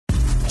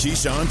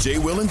Keyshawn, J.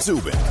 Will, and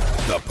Zubin,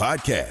 the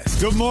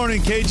podcast. Good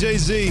morning,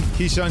 KJZ.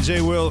 Keyshawn,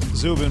 J. Will,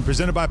 Zubin,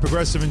 presented by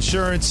Progressive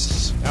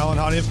Insurance. Alan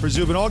Hahn in for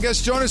Zubin. All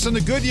guests join us on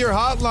the Goodyear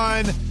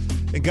Hotline.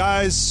 And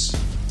guys,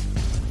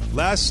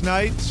 last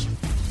night,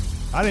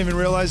 I didn't even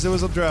realize there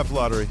was a draft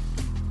lottery.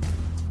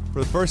 For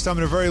the first time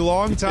in a very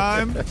long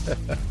time,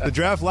 the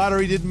draft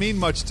lottery didn't mean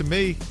much to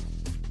me.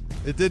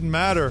 It didn't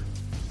matter.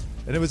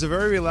 And it was a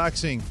very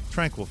relaxing,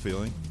 tranquil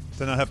feeling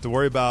to not have to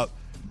worry about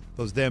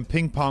those damn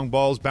ping pong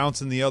balls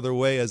bouncing the other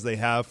way as they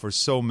have for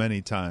so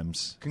many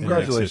times.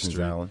 Congratulations,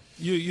 Alan.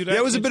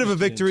 It was a bit of a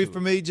victory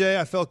for me, Jay.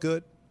 I felt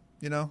good.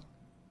 You know,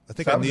 I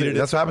think I needed it.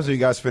 That's what happens when you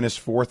guys finish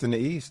fourth in the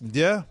East.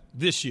 Yeah.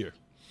 This year.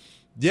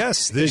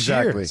 Yes, this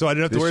year. So I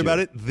didn't have to worry about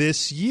it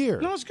this year.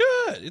 No, it's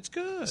good. It's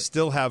good.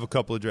 Still have a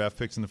couple of draft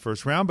picks in the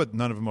first round, but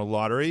none of them are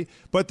lottery.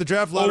 But the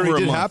draft lottery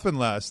did happen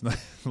last night.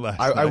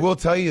 I will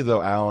tell you,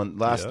 though, Alan,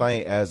 last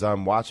night as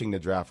I'm watching the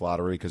draft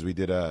lottery, because we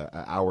did an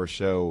hour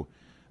show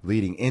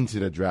leading into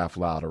the draft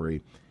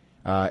lottery,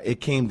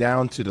 it came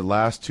down to the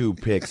last two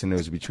picks, and it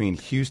was between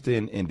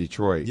Houston and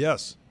Detroit.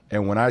 Yes.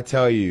 And when I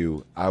tell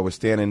you, I was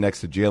standing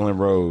next to Jalen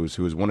Rose,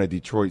 who is one of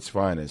Detroit's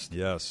finest.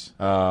 Yes.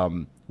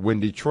 When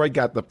Detroit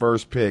got the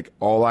first pick,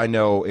 all I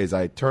know is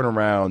I turn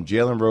around,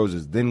 Jalen Rose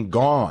is then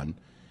gone,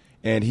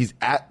 and he's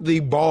at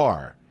the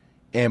bar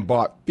and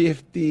bought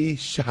 50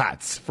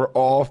 shots for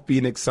all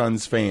Phoenix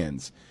Suns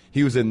fans.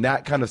 He was in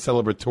that kind of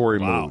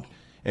celebratory mood.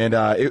 And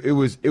it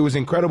was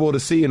incredible to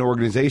see an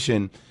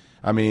organization.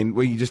 I mean,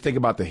 when you just think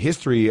about the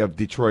history of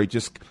Detroit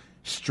just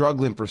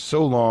struggling for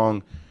so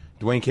long,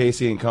 Dwayne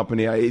Casey and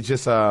company, it's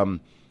just the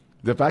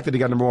fact that they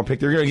got number one pick,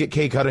 they're going to get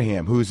Cade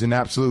Cunningham, who's an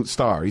absolute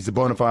star. He's a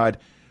bona fide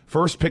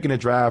first pick in the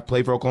draft,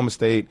 played for Oklahoma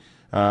State.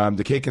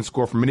 The kid can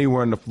score from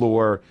anywhere on the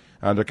floor.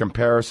 The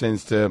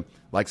comparisons to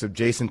likes of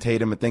Jason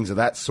Tatum and things of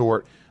that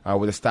sort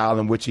with the style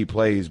in which he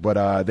plays.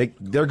 But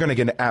they're going to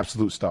get an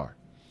absolute star.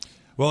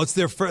 Well, it's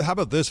their first. How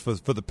about this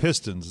for the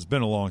Pistons? It's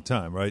been a long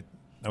time, right?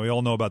 Now, we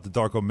all know about the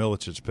Darko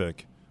Milicic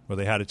pick, where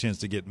they had a chance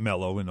to get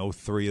Melo in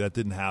 2003. That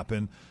didn't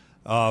happen.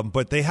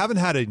 But they haven't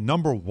had a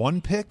number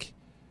one pick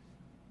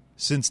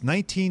since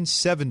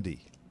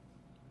 1970.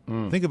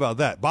 Think about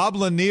that. Bob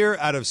Lanier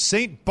out of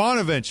St.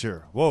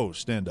 Bonaventure. Whoa,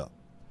 stand up.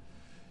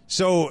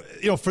 So,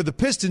 for the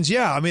Pistons,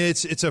 yeah, I mean,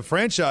 it's a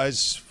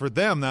franchise for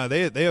them. Now,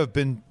 they have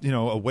been,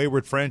 a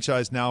wayward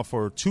franchise now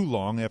for too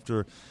long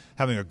after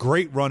having a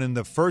great run in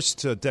the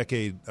first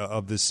decade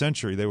of this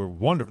century. They were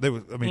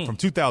wonderful. From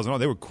 2000 on,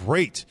 they were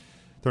great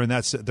during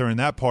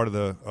that part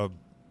of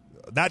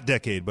that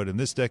decade. But in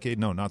this decade,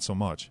 no, not so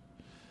much.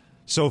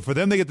 So for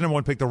them, they get the number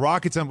one pick. The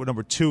Rockets end with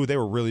number two. They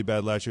were really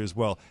bad last year as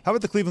well. How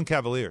about the Cleveland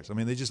Cavaliers? I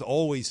mean, they just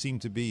always seem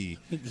to be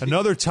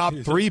another top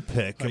three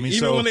pick. I mean,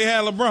 even when they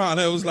had LeBron,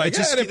 it was like,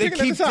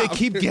 they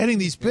keep getting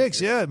these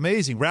picks. Yeah,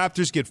 amazing.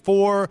 Raptors get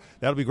 4.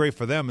 That'll be great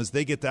for them as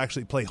they get to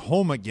actually play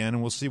home again,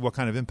 and we'll see what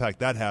kind of impact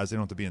that has. They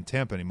don't have to be in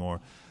Tampa anymore.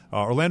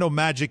 Orlando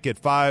Magic get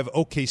 5.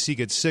 OKC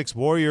get 6.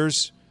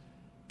 Warriors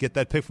get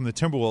that pick from the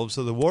Timberwolves.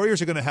 So the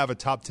Warriors are going to have a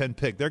top 10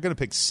 pick. They're going to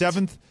pick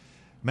 7th.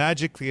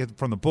 Magic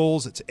from the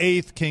Bulls, it's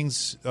 8th.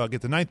 Kings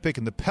get the 9th pick,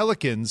 and the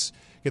Pelicans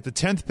get the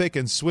 10th pick.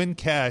 And Swin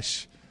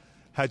Cash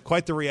had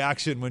quite the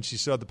reaction when she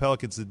saw the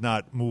Pelicans did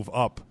not move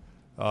up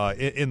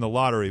in the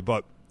lottery.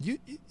 But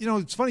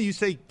it's funny you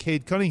say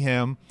Cade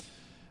Cunningham.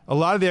 A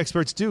lot of the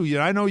experts do.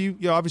 I know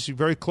you're obviously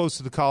very close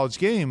to the college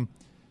game,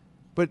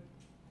 but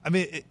I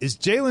mean, is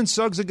Jalen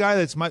Suggs a guy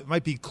that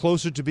might be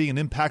closer to being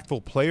an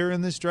impactful player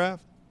in this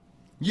draft?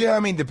 Yeah, I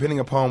mean, depending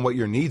upon what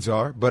your needs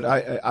are. But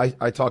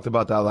I talked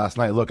about that last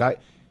night. Look,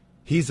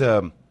 he's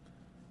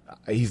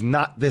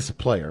not this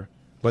player,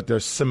 but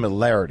there's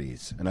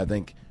similarities, and I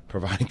think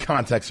providing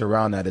context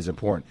around that is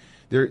important.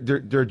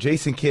 They're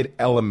Jason Kidd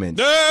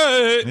elements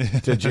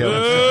to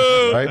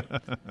Jalen, right?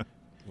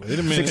 Wait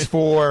a minute.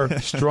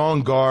 6'4",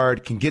 strong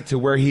guard, can get to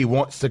where he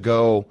wants to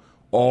go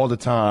all the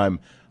time.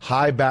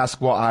 High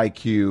basketball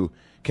IQ,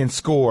 can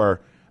score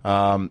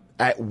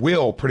at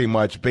will, pretty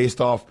much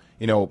based off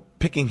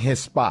picking his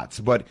spots.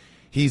 But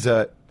he's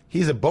a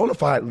bona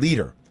fide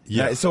leader.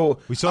 Yeah, so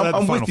we saw that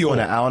I'm with you on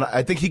that, Alan.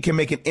 I think he can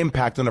make an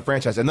impact on the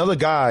franchise. Another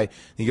guy,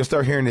 you'll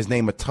start hearing his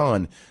name a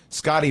ton,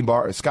 Scotty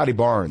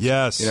Barnes.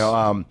 Yes.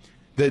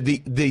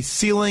 The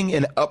ceiling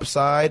and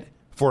upside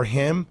for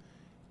him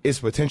is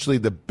potentially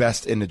the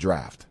best in the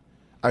draft.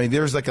 I mean,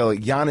 there's like a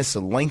Giannis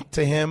length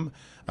to him,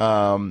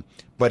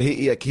 but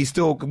he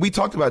still. We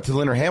talked about it to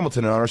Leonard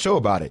Hamilton on our show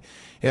about it.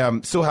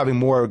 Still having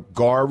more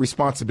guard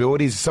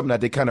responsibilities is something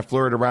that they kind of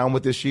flirted around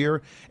with this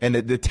year, and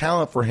the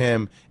talent for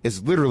him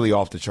is literally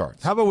off the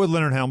charts. How about what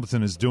Leonard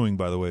Hamilton is doing,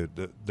 by the way,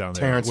 down there?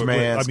 Terrence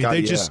Mann, I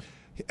mean, Scotty,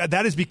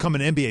 that has become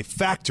an NBA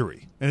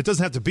factory, and it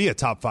doesn't have to be a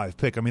top 5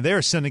 pick. I mean, they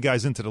are sending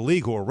guys into the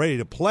league who are ready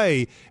to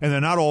play, and they're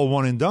not all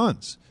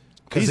one-and-dones.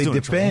 He's doing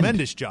a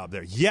tremendous job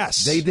there.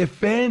 Yes. They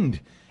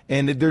defend,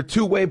 and they're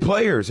two-way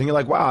players, and you're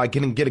like, wow, I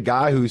can get a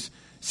guy who's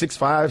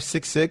 6'5",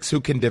 6'6", who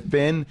can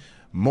defend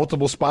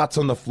multiple spots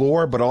on the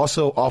floor, but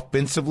also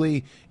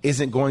offensively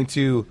isn't going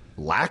to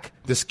lack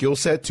the skill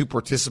set to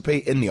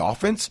participate in the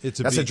offense,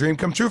 that's a dream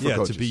come true for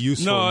coaches. To be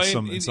useful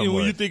in some way.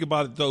 When you think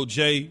about it, though,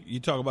 Jay, you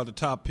talk about the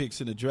top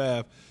picks in the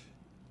draft.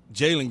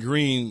 Jalen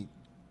Green,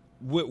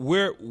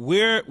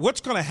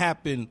 what's going to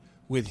happen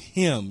with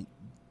him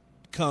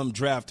come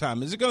draft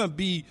time? Is it going to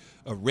be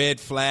a red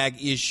flag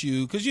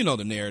issue? Because you know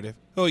the narrative.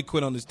 Oh, he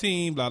quit on his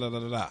team, blah, blah, blah,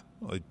 blah.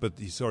 Well, but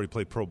he's already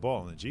played pro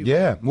ball in the G League.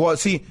 Yeah. Well,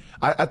 see,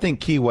 I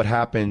think, Key, what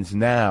happens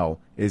now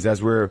is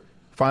as we're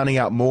finding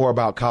out more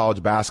about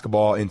college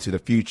basketball into the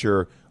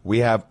future, we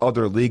have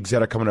other leagues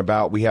that are coming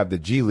about. We have the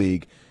G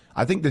League.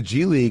 I think the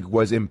G League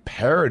was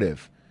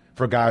imperative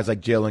for guys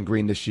like Jalen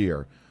Green this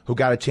year, who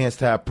got a chance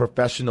to have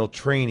professional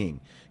training,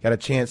 got a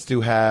chance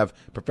to have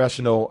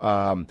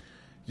professional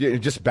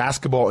just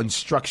basketball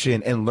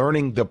instruction and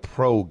learning the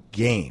pro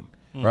game,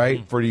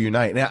 right, for the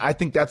Unite. And I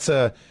think that's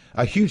a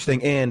huge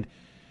thing. And,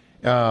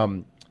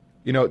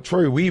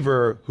 Troy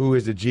Weaver, who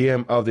is the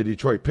GM of the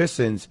Detroit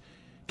Pistons,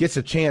 gets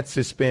a chance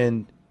to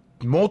spend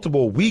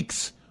multiple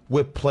weeks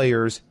with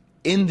players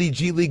in the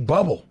G League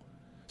bubble.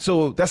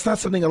 So that's not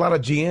something a lot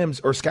of GMs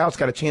or scouts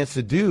got a chance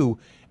to do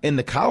in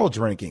the college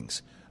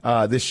rankings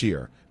this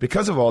year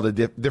because of all the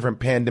different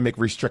pandemic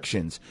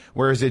restrictions,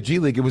 whereas at G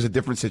League it was a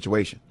different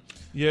situation.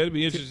 Yeah, it'd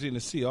be interesting to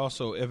see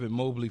also Evan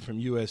Mobley from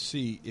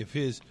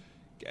USC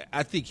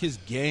I think his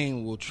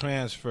game will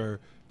transfer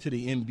to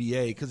the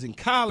NBA because in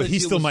college, but he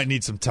still might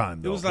need some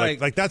time. Though. It was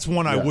like that's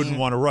one I wouldn't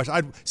want to rush.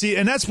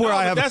 And that's where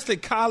I have. That's the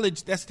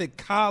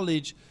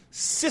college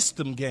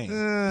system game.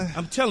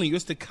 I'm telling you,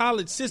 it's the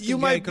college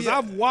system game because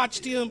I've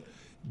watched him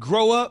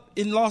grow up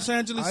in Los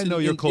Angeles. I know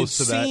you're close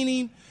to that. Seen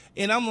him,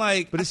 and I'm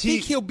like, I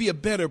think he'll be a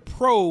better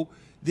pro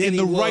than in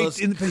the he was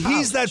in right.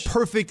 He's that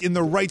perfect in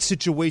the right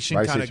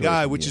situation kind of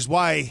guy, which is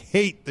why I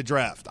hate the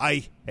draft.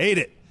 I hate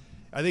it.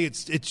 I think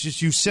it's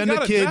just you send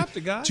a kid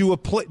to a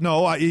play.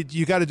 No,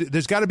 you got to.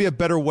 There's got to be a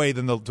better way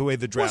than the way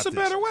the draft. What's a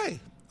better way?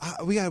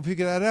 We got to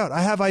figure that out.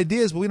 I have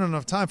ideas, but we don't have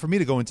enough time for me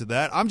to go into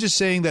that. I'm just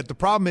saying that the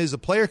problem is a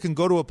player can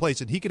go to a place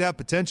and he could have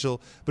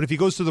potential, but if he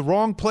goes to the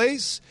wrong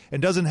place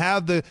and doesn't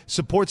have the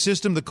support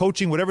system, the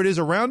coaching, whatever it is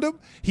around him,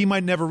 he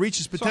might never reach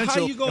his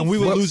potential, and we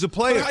would lose a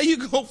player. How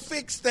you going to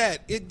fix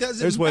that? It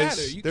doesn't matter.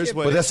 There's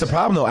ways. But that's the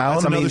problem, though,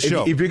 Alan. That's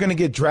if you're going to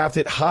get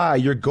drafted high,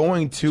 you're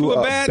going to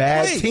a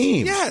bad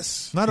team.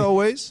 Yes. Not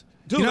always.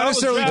 Dude, you're not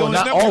necessarily going.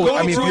 Not always.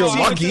 I mean, if you're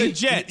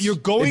lucky, you're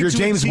going. If you're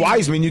James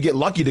Wiseman, you get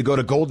lucky to go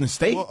to Golden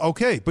State. Well,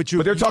 okay, but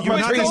they're talking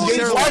about trading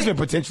James Wiseman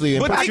potentially.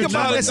 But you're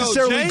not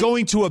necessarily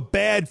going to a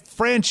bad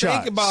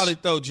franchise. Think about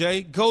it, though,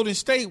 Jay. Golden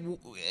State,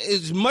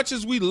 as much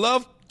as we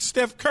love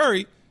Steph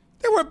Curry,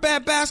 they were a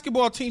bad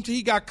basketball team till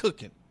he got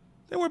cooking.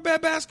 They were a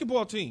bad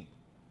basketball team.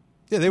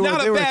 Yeah, they were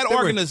not a bad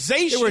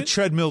organization. They were a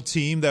treadmill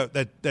team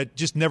that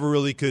just never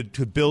really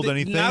could build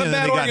anything. Not and a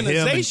bad then they got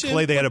him and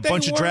Clay. They had a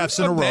bunch of drafts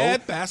in a row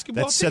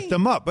that set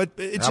them up. But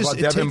it How just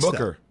about Devin takes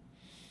Booker?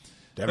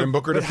 That. Devin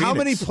Booker to Phoenix. How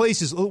many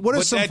places? What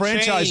are some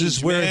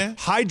franchises where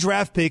high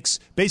draft picks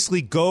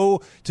basically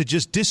go to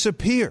just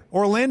disappear?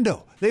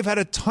 Orlando. They've had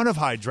a ton of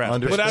high draft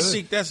picks. But I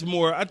think that's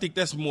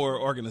more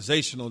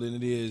organizational than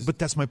it is. But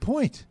that's my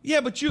point.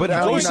 Yeah, but you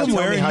go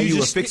somewhere and how you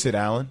would fix it,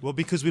 Alan. Well,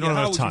 because we don't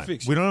have time.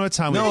 We don't have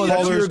time. No,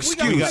 that's your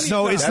excuse.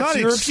 No, it's not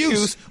an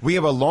excuse. We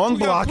have a long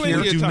block here.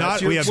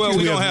 We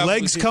have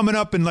legs coming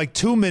up in like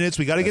 2 minutes.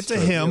 We got to get to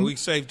him. Yeah, we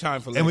save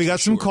time for legs. And we got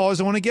some calls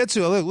I want to get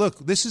to. Look,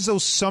 this is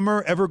those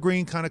summer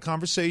evergreen kind of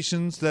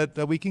conversations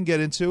that we can get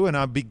into, and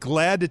I'd be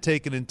glad to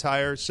take an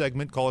entire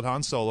segment, call it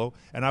Han Solo,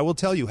 and I will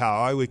tell you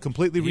how I would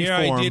completely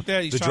reform I did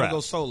that. He's the trying draft. to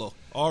go solo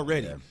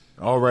already. Yeah.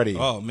 Already.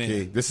 Oh man,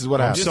 okay. This is what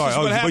happens. I'm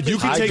sorry, but you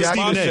could take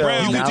Stephen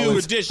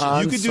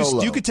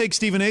A. You could take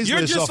Stephen A's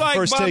list off like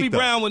first Bobby take.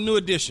 Brown with New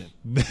Edition.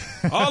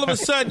 All of a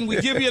sudden, we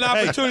give you an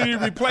opportunity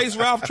to replace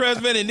Ralph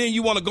Tresvant, and then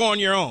you want to go on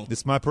your own.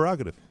 It's my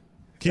prerogative.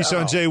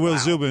 Keyshawn J. Will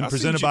Zubin,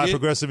 presented by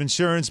Progressive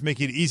Insurance,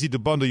 making it easy to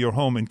bundle your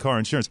home and car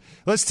insurance.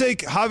 Let's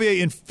take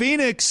Javier in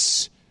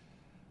Phoenix.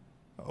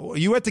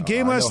 You at the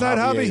game last night,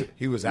 Javier?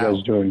 He was out.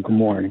 Yes, Jordan. Good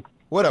morning.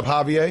 What up,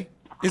 Javier?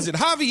 Is it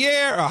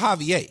Javier or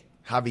Javier?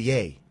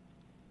 Javier.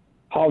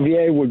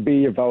 Javier would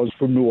be if I was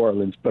from New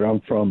Orleans, but I'm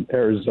from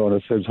Arizona,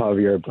 so it's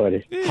Javier,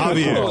 buddy. Yeah,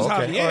 Javier.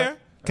 Javier.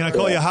 Can I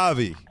call you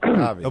Javi?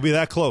 It'll be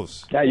that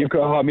close. Yeah, you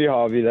can call me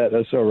Javi.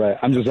 That's all right.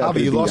 I'm just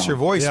happy Javi, you lost on. your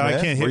voice, yeah, man.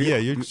 I can't hear.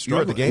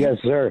 You're at the game? Yes,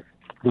 sir.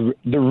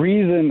 The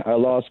reason I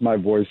lost my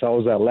voice, I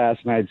was at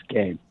last night's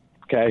game,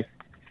 okay?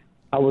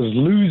 I was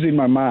losing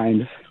my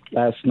mind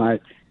last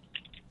night,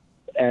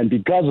 and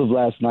because of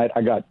last night,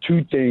 I got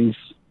two things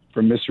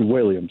from Mr.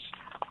 Williams.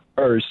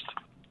 First,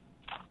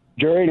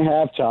 during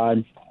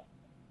halftime,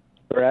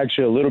 or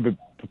actually a little bit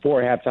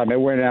before halftime, I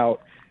went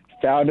out,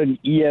 found an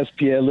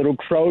ESPN little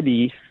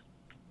crony,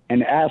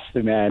 and asked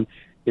the man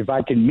if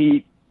I could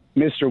meet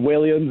Mr.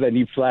 Williams, and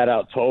he flat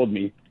out told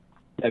me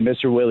that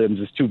Mr.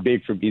 Williams is too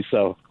big for me.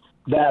 So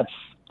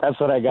that's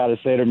what I got to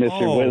say to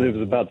Mr.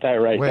 Williams about that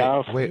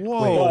now. Wait.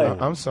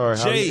 I'm sorry.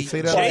 How Jay, did you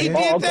say that? Jay did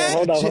that?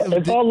 Hold on.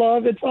 It's all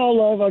love. It's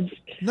all love.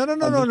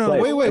 No.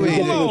 Wait. Wait.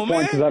 Come on,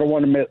 man. Because I don't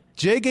want to miss.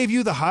 Jay gave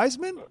you the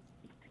Heisman?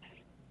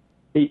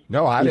 He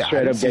No, I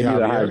straight up didn't see gave you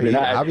the Javier. Heisman.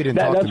 Javi didn't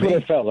talk to That's me. what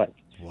it felt like.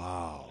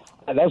 Wow.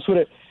 That's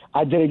what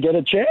I didn't get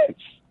a chance.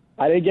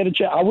 I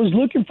was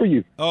looking for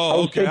you.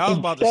 Oh, okay. I was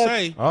about to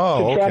say.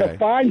 Oh, try okay. to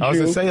find I was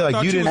you. going to say, like,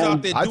 Thought you you was didn't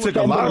out there I doing took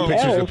a lot of something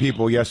pictures else. of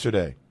people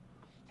yesterday.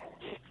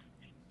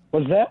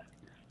 What's that?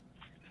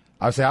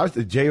 I was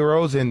Jay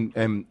Rose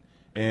and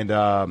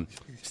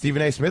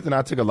Stephen A. Smith and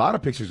I took a lot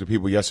of pictures of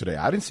people yesterday.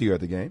 I didn't see you at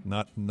the game.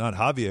 Not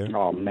Javier.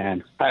 Oh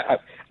man, I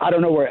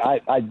don't know where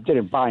I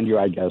didn't find you.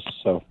 I guess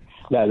so.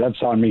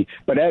 That's on me.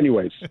 But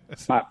anyways,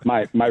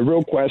 my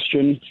real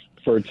question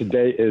for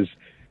today is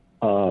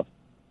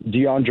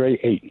DeAndre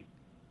Ayton.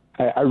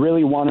 I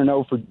really want to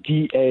know for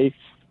DA.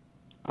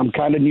 I'm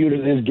kind of new to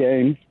this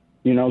game,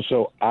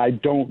 so I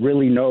don't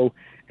really know,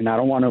 and I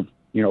don't want to,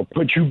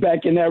 put you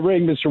back in that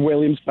ring, Mr.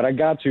 Williams, but I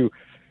got to.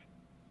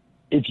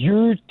 If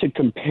you're to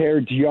compare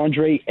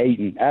DeAndre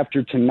Ayton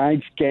after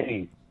tonight's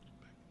game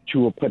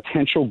to a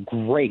potential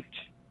great,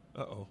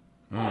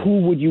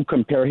 who would you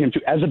compare him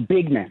to as a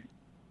big man?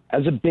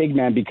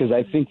 Because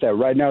I think that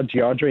right now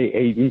DeAndre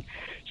Ayton,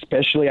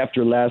 especially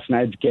after last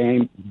night's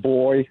game,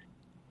 boy,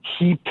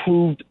 he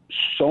proved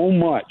so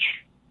much,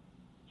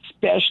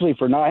 especially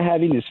for not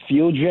having his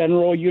field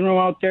general,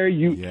 out there.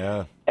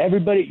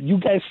 Everybody, you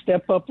guys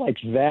step up like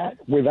that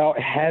without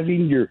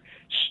having your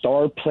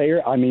star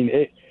player. I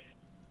mean,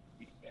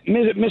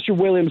 Mr.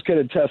 Williams could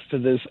attest to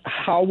this.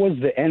 How was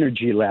the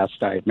energy last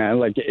night,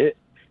 man?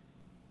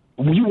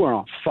 You were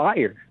on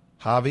fire.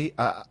 Javi,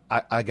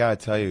 I gotta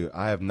tell you,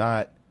 I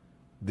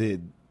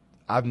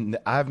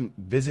haven't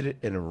visited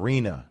an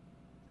arena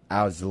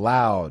as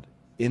loud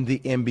in the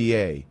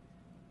NBA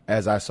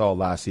as I saw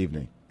last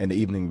evening and the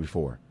evening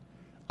before.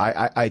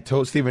 I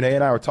told Stephen A.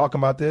 and I were talking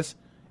about this.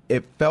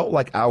 It felt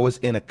like I was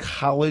in a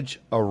college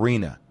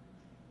arena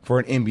for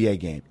an NBA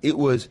game. It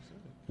was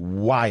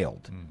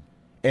wild.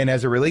 And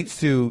as it relates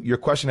to your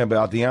question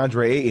about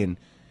DeAndre Ayton,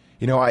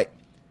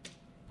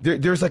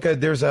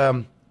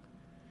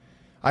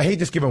 I hate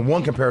just giving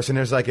one comparison.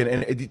 There's like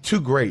two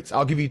greats.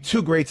 I'll give you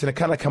two greats and it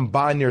kind of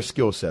combine their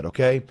skill set,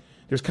 okay?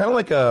 There's kind of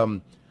like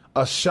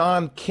a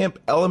Sean Kemp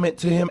element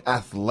to him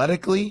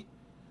athletically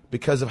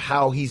because of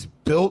how he's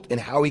built and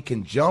how he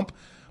can jump.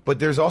 But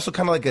there's also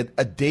kind of like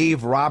a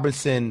Dave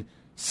Robinson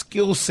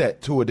skill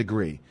set to a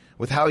degree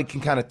with how he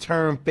can kind of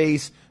turn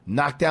face,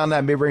 knock down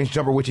that mid-range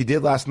jumper, which he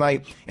did last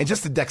night, and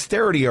just the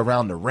dexterity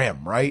around the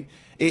rim, right?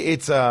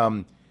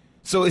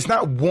 So it's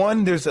not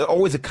one. There's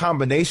always a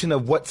combination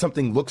of what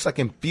something looks like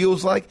and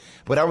feels like,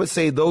 but I would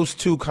say those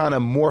two kind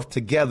of morph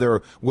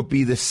together would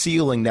be the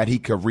ceiling that he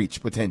could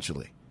reach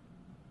potentially.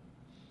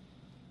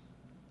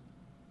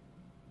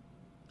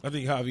 I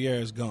think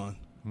Javier is gone.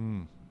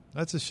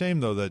 That's a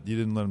shame, though, that you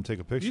didn't let him take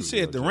a picture. You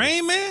said the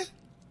rain, man?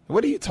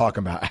 What are you talking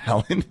about,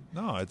 Alan?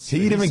 No,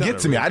 he didn't even get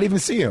to me. I didn't even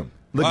see him.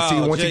 Look at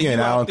you once Jay, again,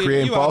 Alan,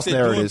 creating false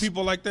narratives.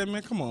 People like that,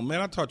 man. Come on, man.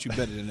 I taught you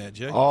better than that,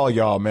 Jay. All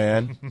y'all,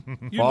 man.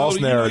 False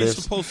narratives.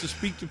 You're supposed to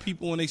speak to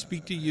people when they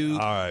speak to you. All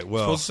right,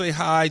 well. You're supposed to say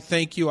hi,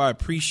 thank you, I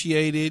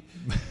appreciate it.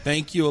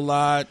 Thank you a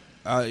lot.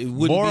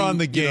 More on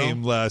the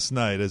game last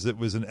night, as it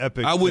was an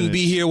epic I wouldn't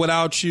finish. be here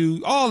without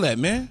you. All that,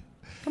 man.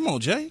 Come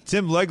on, Jay.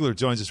 Tim Legler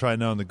joins us right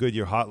now on the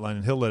Goodyear Hotline,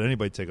 and he'll let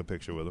anybody take a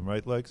picture with him,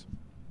 right, Legs?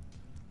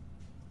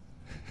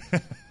 For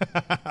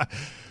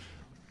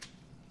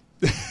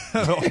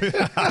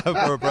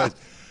a price.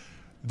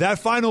 That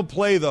final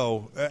play,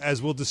 though, as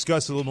we'll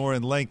discuss a little more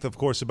in length, of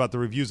course, about the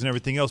reviews and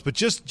everything else, but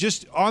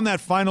just on that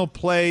final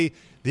play,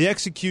 the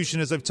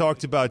execution, as I've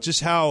talked about,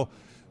 just how,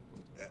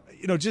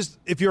 just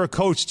if you're a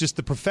coach, just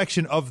the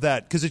perfection of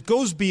that, because it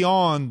goes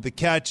beyond the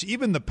catch,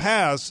 even the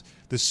pass,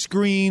 the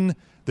screen,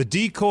 the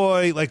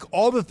decoy, like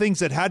all the things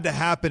that had to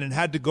happen and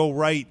had to go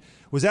right.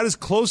 Was that as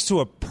close to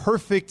a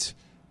perfect,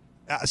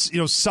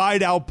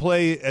 side out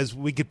play as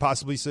we could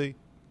possibly see?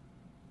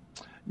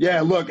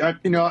 Yeah, look,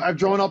 I've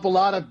drawn up a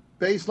lot of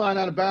baseline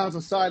out of bounds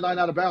and sideline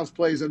out of bounds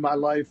plays in my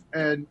life.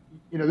 And,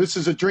 this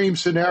is a dream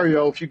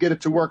scenario if you get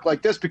it to work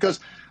like this, because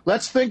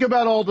let's think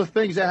about all the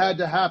things that had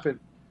to happen.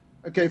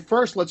 Okay,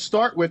 first, let's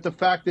start with the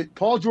fact that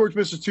Paul George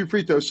misses 2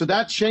 free throws. So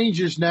that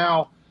changes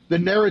now the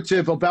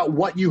narrative about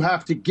what you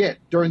have to get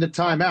during the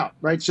timeout,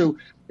 right? So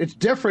it's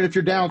different if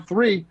you're down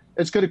 3.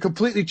 It's going to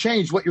completely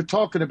change what you're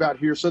talking about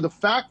here. So the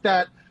fact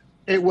that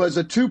it was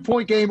a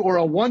 2-point game or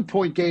a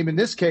 1-point game in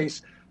this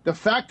case, the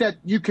fact that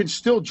you can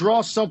still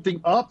draw something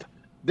up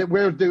that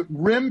where the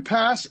rim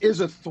pass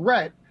is a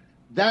threat,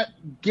 that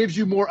gives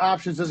you more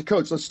options as a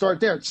coach. Let's start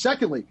there.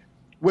 Secondly,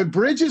 when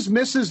Bridges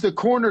misses the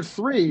corner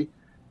 3,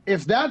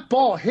 if that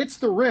ball hits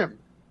the rim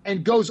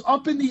and goes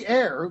up in the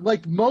air,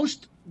 like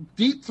most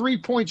deep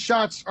 3-point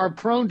shots are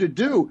prone to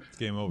do,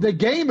 the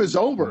game is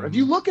over. Mm-hmm. If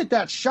you look at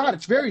that shot,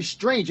 it's very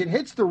strange. It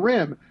hits the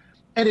rim,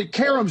 and it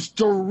caroms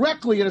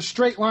directly in a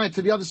straight line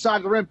to the other side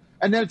of the rim,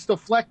 and then it's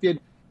deflected,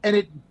 and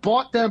it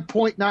bought them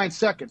 0.9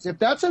 seconds. If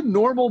that's a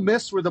normal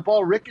miss where the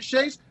ball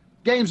ricochets,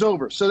 game's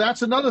over. So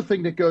that's another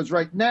thing that goes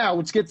right now.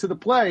 Let's get to the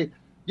play.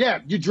 Yeah,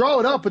 you draw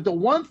it up, but the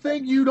one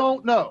thing you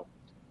don't know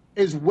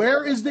is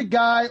where is the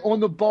guy on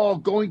the ball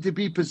going to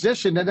be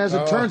positioned. And as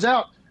it turns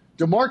out,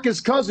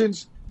 DeMarcus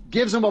Cousins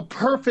gives him a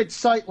perfect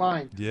sight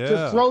line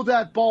to throw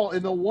that ball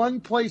in the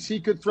one place he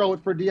could throw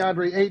it for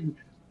DeAndre Ayton.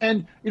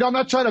 And, I'm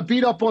not trying to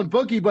beat up on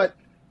Boogie, but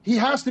he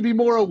has to be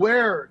more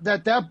aware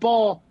that that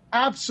ball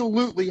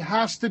absolutely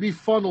has to be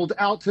funneled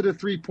out to the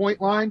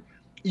three-point line.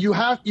 You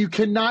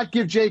cannot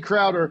give Jay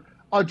Crowder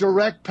a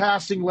direct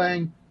passing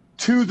lane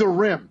to the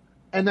rim.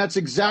 And that's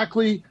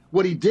exactly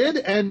what he did.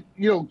 And,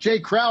 Jay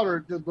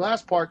Crowder, the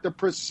last part, the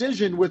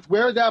precision with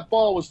where that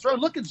ball was thrown.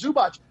 Look at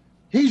Zubac.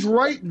 He's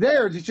right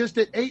there. It's just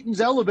that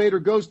Ayton's elevator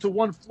goes to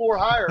one floor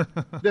higher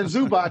than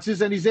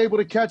Zubac's, and he's able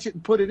to catch it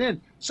and put it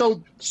in.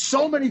 So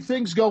many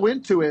things go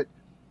into it,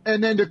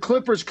 and then the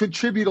Clippers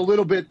contribute a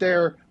little bit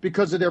there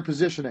because of their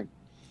positioning.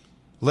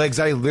 Legs,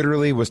 I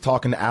literally was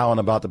talking to Alan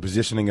about the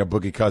positioning of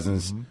Boogie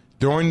Cousins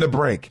during the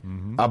break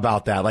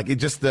about that. Like, it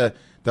just the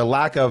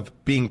lack of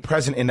being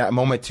present in that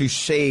moment to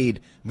shade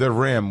the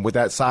rim with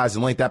that size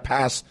and length. That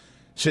pass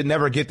should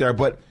never get there.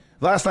 But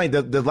last night,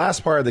 the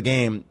last part of the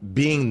game,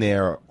 being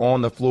there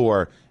on the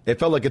floor, it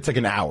felt like it took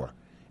an hour.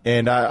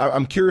 And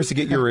I'm curious to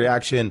get your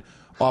reaction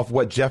off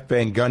what Jeff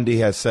Van Gundy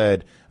has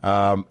said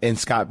in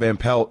Scott Van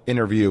Pelt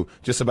interview,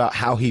 just about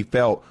how he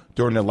felt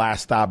during the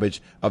last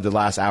stoppage of the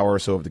last hour or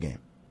so of the game.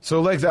 So,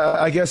 Legs,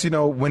 I guess,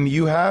 when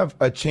you have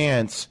a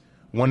chance,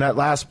 when that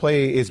last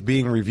play is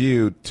being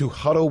reviewed, to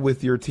huddle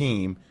with your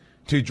team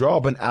to draw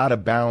up an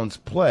out-of-bounds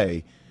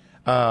play,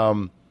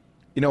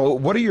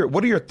 what are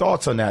your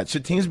thoughts on that?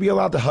 Should teams be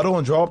allowed to huddle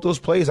and draw up those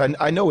plays?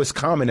 I know it's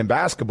common in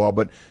basketball,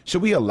 but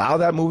should we allow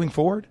that moving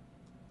forward?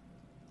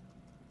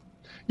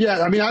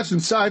 Yeah, I mean, I've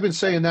been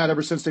saying that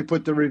ever since they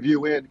put the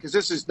review in, because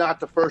this is not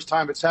the first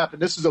time it's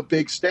happened. This is a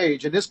big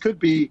stage, and this could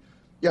be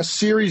a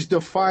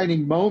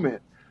series-defining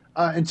moment.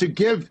 And to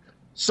give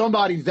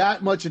somebody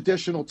that much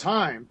additional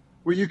time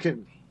where you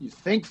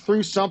think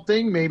through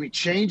something, maybe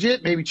change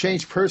it, maybe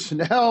change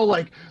personnel,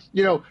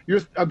 you're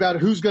about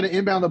who's going to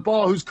inbound the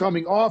ball, who's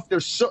coming off.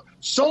 There's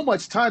so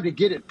much time to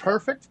get it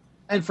perfect,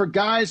 and for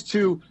guys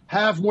to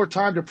have more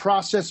time to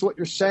process what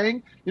you're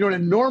saying. In a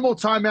normal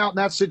timeout in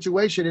that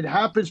situation, it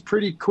happens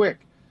pretty quick,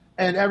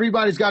 and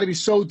everybody's got to be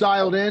so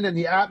dialed in, and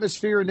the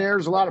atmosphere in there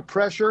is a lot of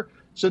pressure.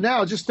 So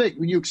now just think,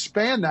 when you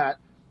expand that,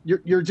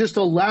 you're just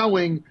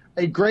allowing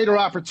a greater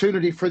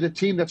opportunity for the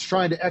team that's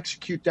trying to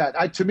execute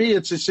that. To me,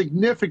 it's a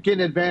significant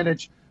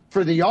advantage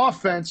for the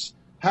offense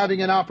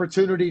having an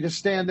opportunity to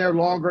stand there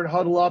longer and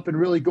huddle up and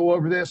really go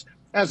over this,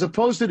 as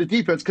opposed to the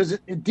defense, because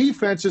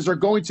defenses are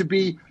going to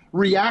be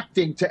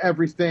reacting to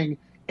everything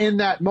in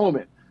that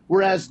moment,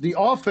 whereas the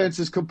offense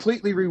is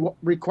completely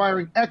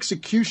requiring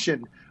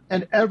execution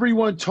and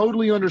everyone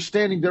totally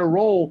understanding their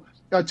role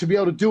to be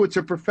able to do it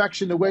to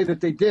perfection the way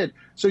that they did.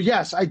 So,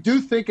 yes, I do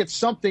think it's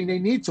something they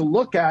need to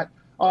look at.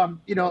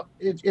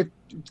 If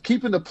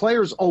keeping the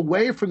players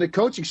away from the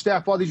coaching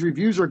staff while these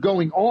reviews are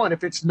going on,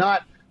 if it's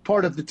not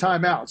part of the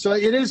timeout. So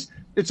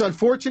it's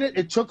unfortunate.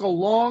 It took a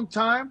long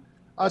time.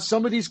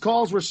 Some of these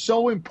calls were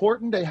so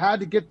important. They had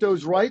to get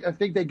those right. I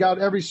think they got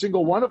every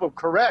single one of them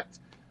correct.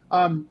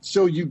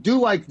 So you do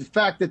like the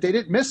fact that they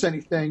didn't miss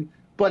anything,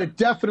 but it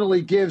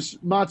definitely gives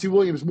Monty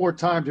Williams more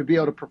time to be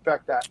able to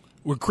perfect that.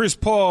 With Chris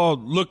Paul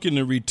looking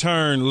to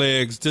return,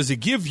 Legs, does it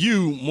give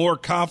you more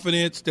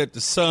confidence that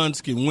the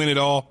Suns can win it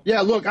all? Yeah,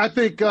 look, I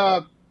think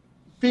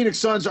Phoenix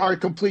Suns are a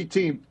complete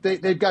team.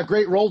 They've got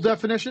great role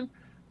definition.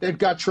 They've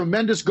got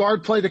tremendous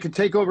guard play that can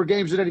take over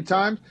games at any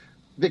time.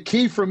 The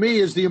key for me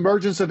is the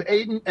emergence of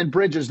Ayton and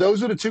Bridges.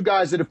 Those are the two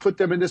guys that have put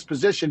them in this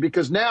position,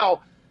 because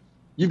now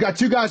you've got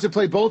two guys that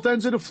play both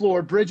ends of the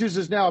floor. Bridges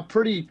is now a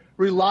pretty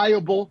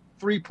reliable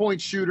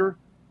three-point shooter,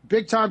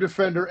 big-time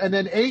defender, and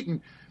then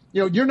Ayton.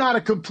 You're not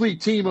a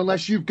complete team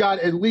unless you've got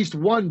at least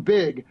one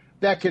big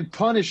that can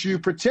punish you,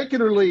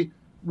 particularly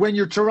when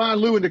you're Tyronn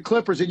Lue and the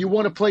Clippers and you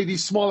want to play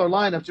these smaller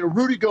lineups.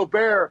 Rudy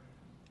Gobert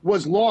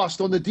was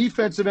lost on the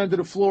defensive end of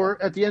the floor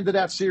at the end of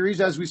that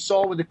series, as we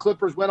saw when the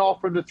Clippers went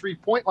off from the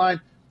three-point line,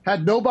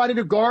 had nobody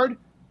to guard,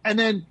 and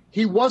then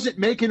he wasn't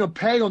making a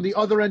pay on the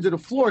other end of the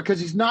floor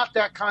because he's not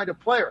that kind of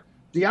player.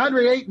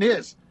 DeAndre Ayton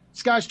is.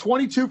 This guy's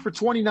 22 for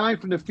 29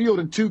 from the field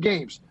in 2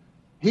 games.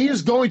 He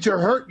is going to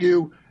hurt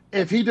you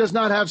if he does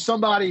not have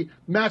somebody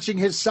matching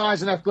his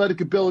size and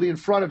athletic ability in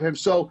front of him.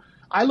 So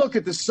I look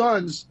at the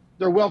Suns.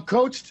 They're well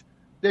coached.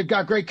 They've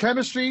got great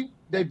chemistry.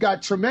 They've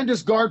got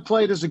tremendous guard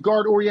play. There's a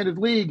guard-oriented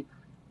league.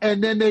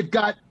 And then they've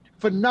got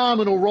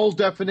phenomenal role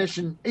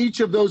definition.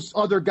 Each of those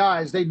other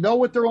guys, they know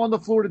what they're on the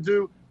floor to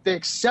do. They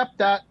accept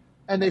that,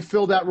 and they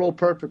fill that role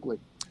perfectly.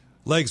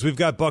 Legs, we've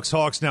got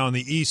Bucks-Hawks now in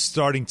the East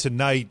starting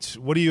tonight.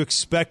 What are you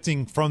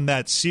expecting from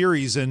that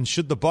series? And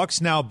should the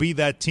Bucks now be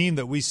that team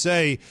that we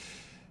say,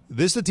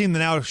 this is the team that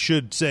now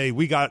should say,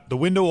 we got the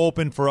window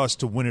open for us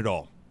to win it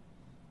all?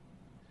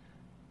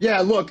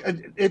 Yeah, look,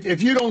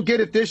 if you don't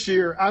get it this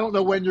year, I don't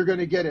know when you're going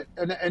to get it.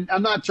 And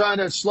I'm not trying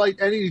to slight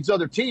any of these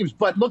other teams,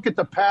 but look at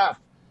the path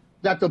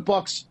that the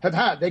Bucks have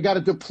had. They got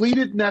a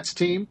depleted Nets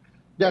team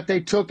that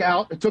they took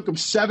out. It took them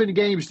 7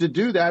 games to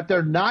do that.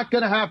 They're not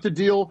going to have to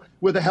deal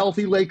with a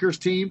healthy Lakers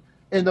team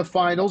in the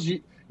finals.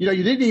 You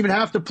didn't even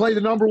have to play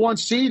the number 1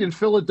 seed in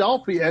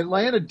Philadelphia.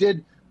 Atlanta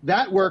did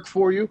that work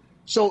for you.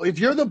 So if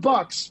you're the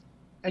Bucks,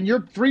 and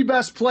your three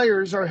best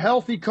players are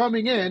healthy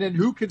coming in, and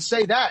who can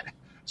say that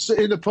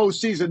in the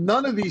postseason?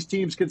 None of these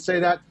teams can say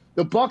that.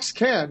 The Bucks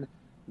can.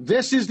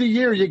 This is the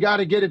year you got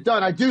to get it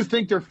done. I do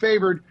think they're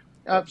favored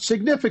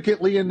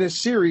significantly in this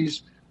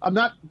series. I'm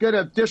not going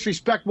to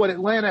disrespect what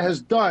Atlanta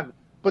has done,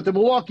 but the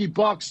Milwaukee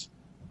Bucks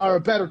are a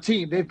better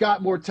team. They've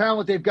got more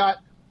talent. They've got,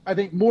 I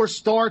think, more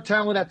star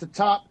talent at the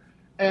top.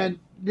 And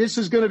this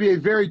is going to be a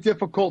very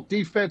difficult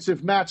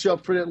defensive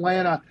matchup for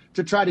Atlanta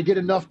to try to get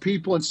enough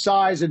people and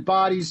size and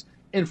bodies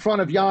in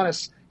front of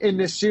Giannis in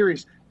this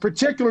series,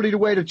 particularly the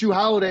way that Jrue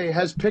Holiday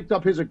has picked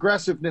up his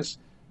aggressiveness.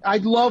 I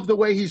love the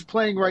way he's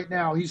playing right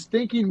now. He's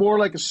thinking more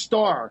like a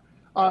star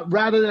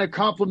rather than a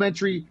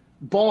complimentary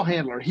ball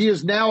handler. He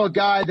is now a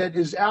guy that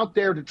is out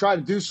there to try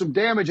to do some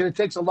damage, and it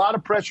takes a lot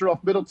of pressure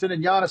off Middleton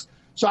and Giannis.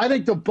 So I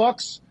think the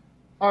Bucks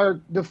are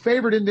the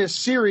favorite in this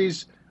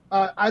series.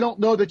 I don't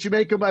know that you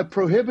make them a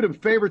prohibitive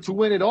favorite to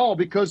win it all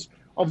because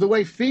of the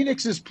way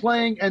Phoenix is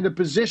playing and the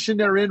position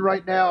they're in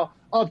right now,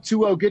 up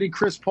 2-0, getting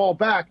Chris Paul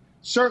back.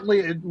 Certainly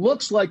it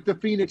looks like the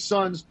Phoenix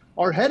Suns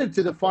are headed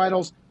to the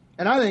finals,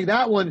 and I think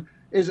that one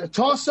is a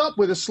toss-up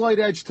with a slight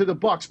edge to the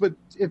Bucks. But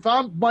if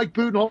I'm Mike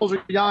Budenholzer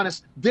or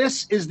Giannis,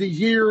 this is the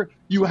year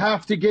you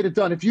have to get it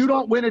done. If you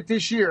don't win it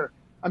this year,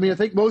 I mean, I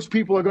think most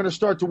people are going to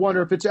start to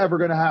wonder if it's ever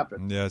going to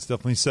happen. Yeah, it's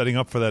definitely setting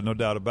up for that, no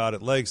doubt about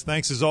it. Legs,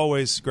 thanks as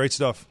always. Great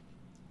stuff.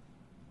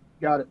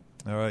 Got it.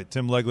 All right,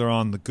 Tim Legler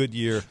on the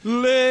Goodyear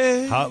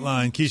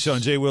Hotline.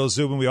 Keyshawn, J. Will,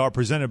 Zubin. We are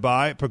presented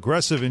by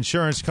Progressive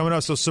Insurance coming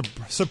up. So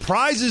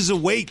surprises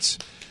await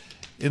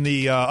in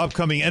the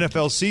upcoming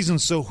NFL season.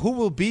 So who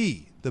will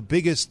be the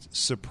biggest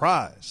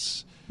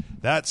surprise?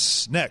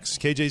 That's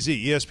next.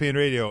 KJZ, ESPN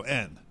Radio,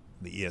 and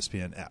the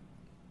ESPN app.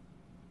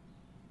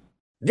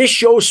 This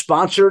show is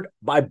sponsored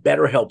by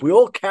BetterHelp. We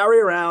all carry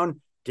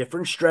around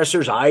different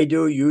stressors. I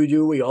do, you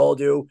do, we all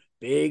do,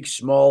 big,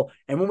 small.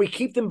 And when we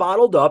keep them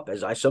bottled up,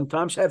 as I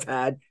sometimes have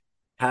had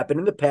happen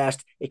in the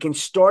past, it can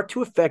start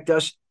to affect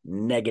us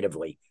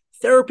negatively.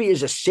 Therapy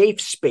is a safe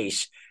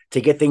space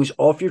to get things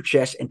off your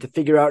chest and to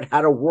figure out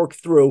how to work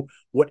through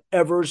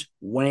whatever's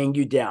weighing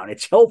you down.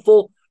 It's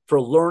helpful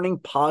for learning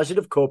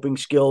positive coping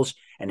skills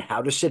and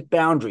how to set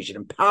boundaries. It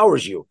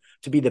empowers you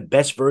to be the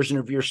best version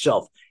of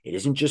yourself. It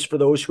isn't just for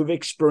those who have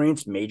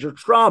experienced major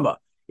trauma.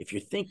 If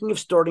you're thinking of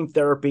starting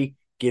therapy,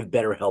 give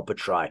BetterHelp a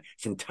try.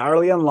 It's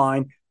entirely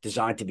online,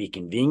 designed to be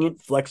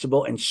convenient,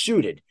 flexible, and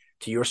suited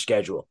to your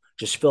schedule.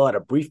 Just fill out a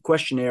brief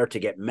questionnaire to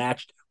get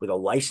matched with a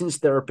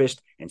licensed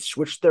therapist and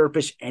switch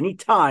therapists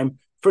anytime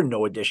for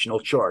no additional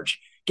charge.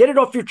 Get it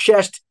off your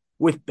chest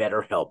with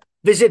BetterHelp.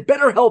 Visit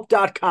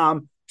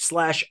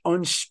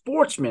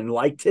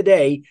BetterHelp.com/unsportsmanlike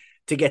today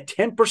to get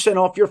 10%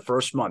 off your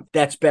first month.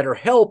 That's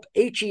BetterHelp,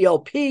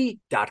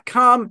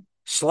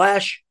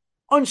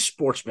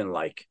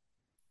 HELP.com/unsportsmanlike.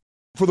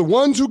 For the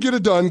ones who get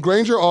it done,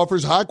 Grainger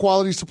offers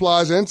high-quality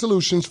supplies and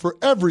solutions for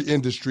every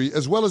industry,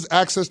 as well as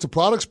access to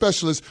product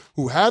specialists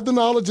who have the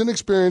knowledge and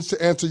experience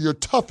to answer your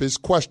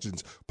toughest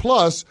questions.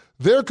 Plus,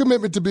 their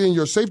commitment to being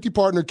your safety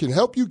partner can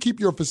help you keep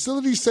your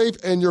facility safe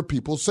and your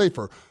people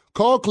safer.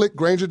 Call, click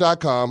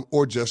Grainger.com,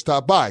 or just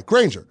stop by.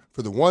 Grainger,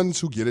 for the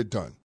ones who get it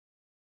done.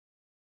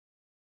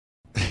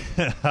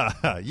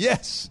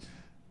 Yes.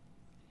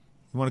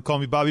 You want to call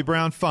me Bobby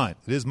Brown? Fine.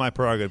 It is my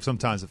prerogative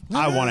sometimes if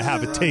I want to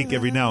have a take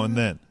every now and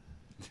then.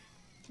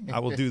 I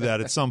will do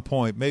that at some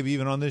point, maybe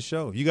even on this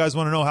show. You guys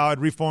want to know how I'd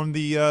reform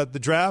the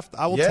draft?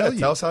 I will tell you.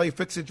 Tell us how you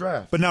fix the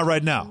draft. But not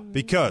right now,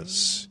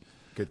 because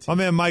my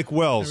man Mike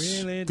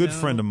Wells, good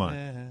friend of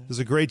mine, does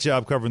a great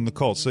job covering the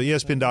Colts. So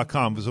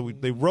ESPN.com, so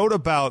they wrote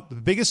about the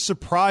biggest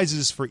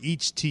surprises for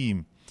each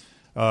team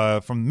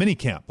from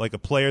minicamp, like a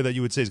player that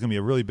you would say is going to be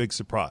a really big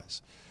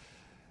surprise.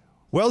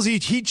 Wells,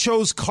 he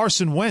chose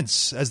Carson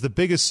Wentz as the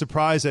biggest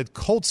surprise at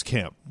Colts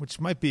camp, which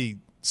might be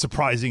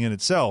surprising in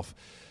itself.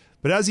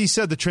 But as he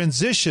said, the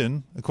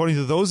transition, according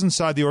to those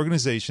inside the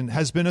organization,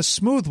 has been a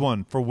smooth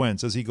one for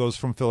Wentz as he goes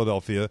from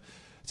Philadelphia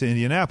to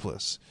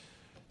Indianapolis.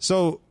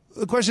 So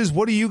the question is,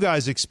 what do you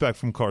guys expect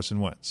from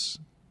Carson Wentz?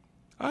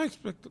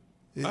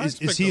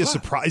 Is he a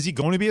surprise? Is he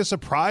going to be a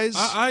surprise?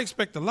 I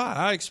expect a lot.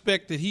 I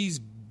expect that he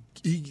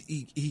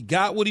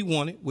got what he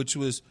wanted, which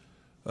was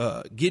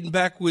getting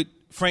back with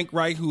Frank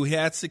Reich, who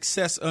had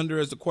success under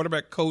as the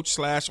quarterback coach /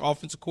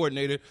 offensive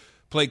coordinator,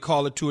 play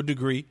caller to a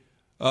degree.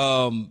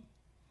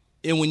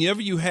 And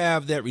whenever you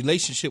have that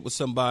relationship with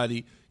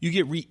somebody, you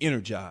get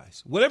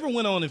re-energized. Whatever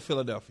went on in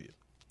Philadelphia,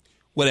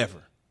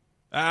 whatever.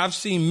 I've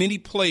seen many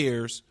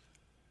players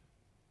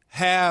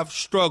have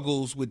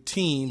struggles with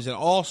teams in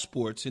all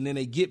sports, and then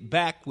they get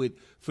back with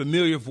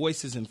familiar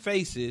voices and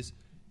faces,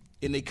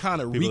 and they kind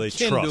of rekindle. They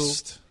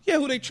trust. Yeah,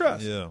 who they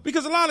trust. Yeah.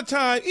 Because a lot of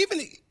time,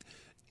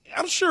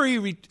 I'm sure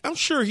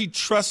he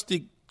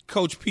trusted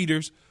Coach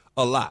Peters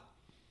a lot,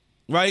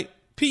 right?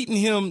 Pete and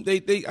him,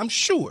 I'm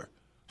sure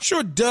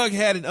Doug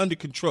had it under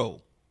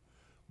control,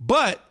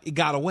 but it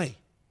got away.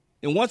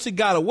 And once it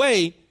got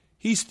away,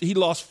 he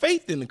lost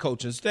faith in the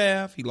coaching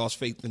staff. He lost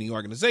faith in the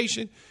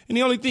organization. And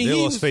the only thing they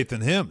lost faith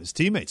in him. His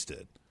teammates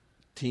did.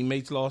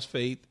 Teammates lost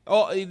faith.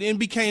 Oh, it then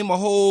became a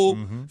whole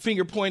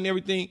finger point and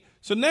everything.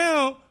 So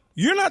now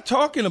You're not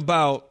talking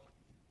about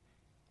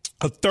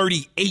a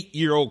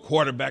 38-year-old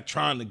quarterback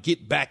trying to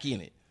get back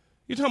in it.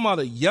 You're talking about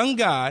a young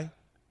guy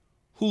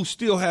who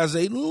still has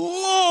a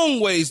long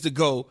ways to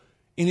go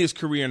in his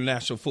career in the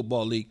National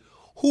Football League,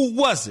 who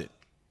wasn't,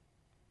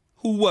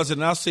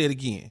 and I'll say it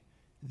again,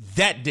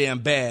 that damn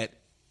bad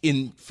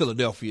in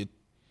Philadelphia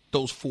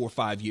those 4 or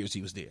 5 years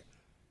he was there.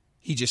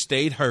 He just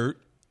stayed hurt,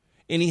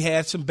 and he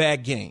had some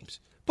bad games.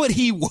 But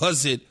he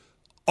wasn't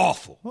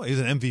awful. Well, he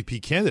was an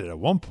MVP candidate at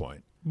one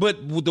point.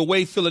 But the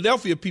way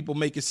Philadelphia people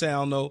make it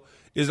sound, though,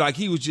 is like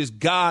he was just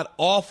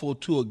god-awful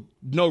to a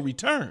no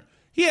return.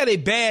 He had a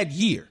bad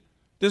year.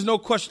 There's no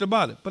question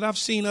about it. But I've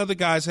seen other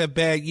guys have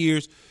bad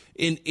years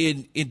in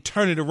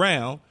turn it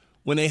around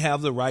when they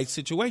have the right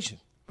situation.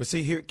 But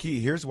see,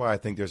 here's why I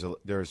think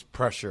there's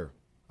pressure,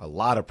 a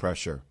lot of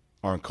pressure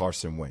on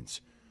Carson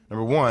Wentz.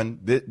 Number one,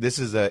 this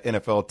is an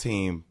NFL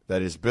team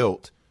that is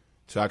built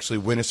to actually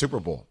win a Super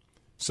Bowl.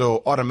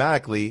 So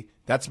automatically,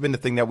 that's been the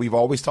thing that we've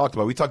always talked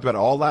about. We talked about it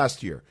all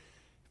last year.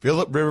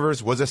 Phillip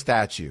Rivers was a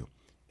statue,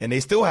 and they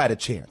still had a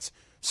chance.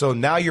 So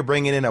now you're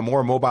bringing in a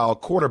more mobile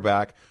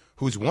quarterback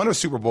who's won a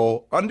Super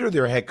Bowl under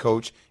their head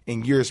coach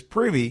in years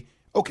previous.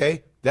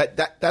 Okay,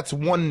 that's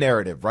one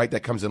narrative, right,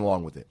 that comes in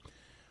along with it.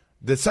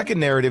 The second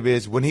narrative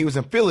is when he was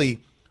in Philly,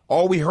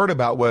 all we heard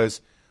about was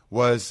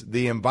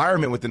the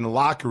environment within the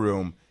locker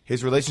room,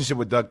 his relationship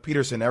with Doug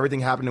Peterson,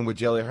 everything happening with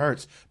Jalen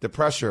Hurts, the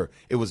pressure.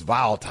 It was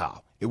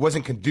volatile. It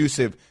wasn't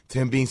conducive to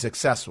him being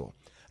successful.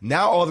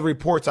 Now all the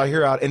reports I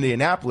hear out in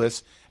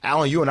Indianapolis,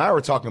 Alan, you and I were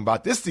talking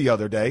about this the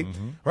other day,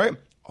 right?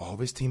 All of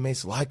his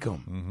teammates like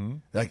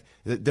him. Like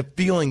the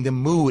feeling, the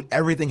mood,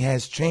 everything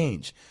has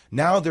changed.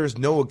 Now there's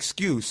no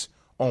excuse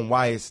on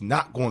why it's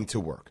not going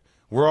to work.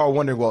 We're all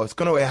wondering, well, it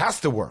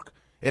has to work.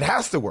 It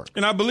has to work.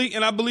 And I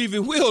believe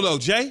it will, though,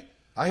 Jay.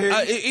 I hear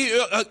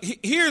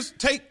you.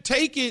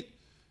 Take it.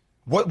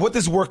 What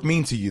does work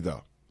mean to you,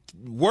 though?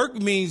 Work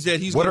means that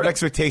he's. What are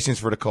expectations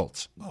for the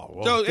Colts? Oh,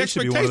 well, they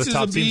should be one of the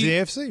top teams in the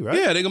AFC, right?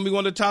 Yeah, they're going to be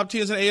one of the top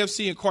teams in the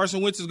AFC, and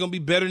Carson Wentz is going to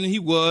be better than he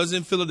was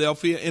in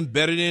Philadelphia and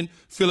better than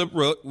Phillip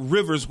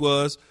Rivers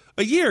was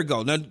a year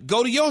ago. Now,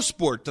 go to your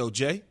sport, though,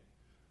 Jay.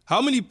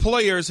 How many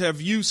players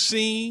have you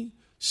seen,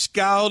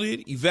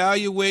 scouted,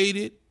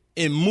 evaluated,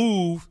 and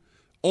moved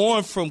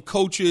on from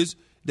coaches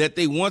that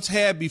they once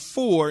had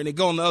before, and they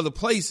go into other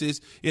places,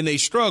 and they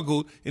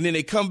struggled, and then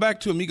they come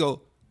back to him, you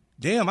go,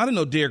 damn, I didn't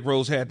know Derrick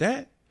Rose had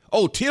that.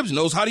 Oh, Tibbs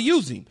knows how to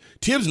use him.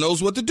 Tibbs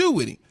knows what to do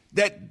with him.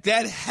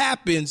 That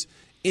happens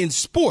in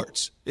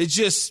sports. It's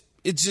just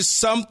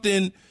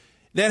something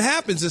that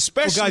happens,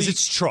 especially guys.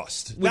 It's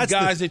trust with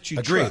guys that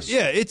you trust.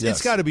 Yeah,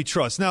 it's got to be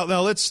trust. Now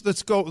let's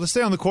go. Let's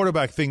stay on the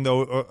quarterback thing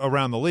though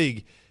around the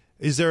league.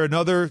 Is there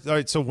another? All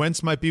right, so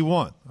Wentz might be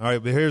one. All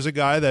right, but here's a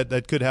guy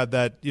that could have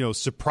that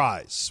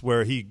surprise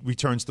where he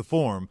returns to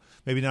form.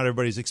 Maybe not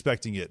everybody's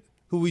expecting it.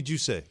 Who would you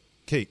say,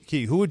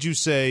 Key? Who would you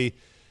say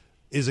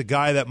is a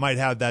guy that might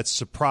have that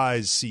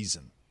surprise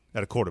season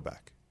at a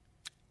quarterback?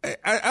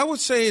 I would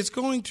say it's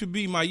going to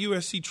be my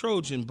USC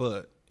Trojan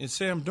bud and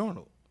Sam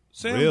Darnold.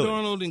 Really?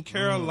 Darnold in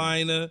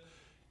Carolina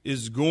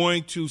is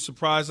going to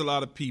surprise a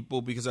lot of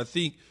people because I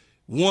think,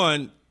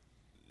 one,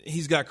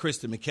 he's got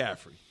Christian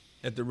McCaffrey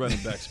at the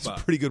running back spot.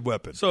 It's a pretty good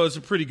weapon. So it's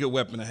a pretty good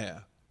weapon to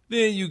have.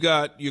 Then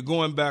you're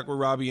going back with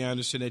Robbie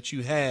Anderson that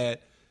you had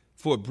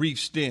for a brief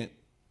stint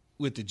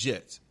with the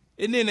Jets.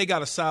 And then they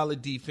got a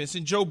solid defense.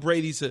 And Joe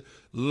Brady's a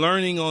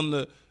learning on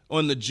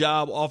the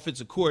job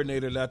offensive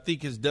coordinator that I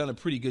think has done a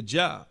pretty good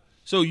job.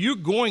 So you're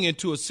going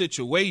into a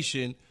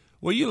situation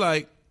where you're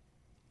like,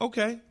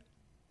 okay,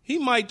 he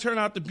might turn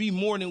out to be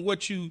more than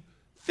what you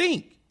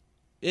think.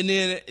 And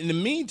then in the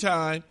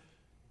meantime,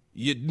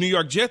 your New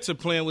York Jets are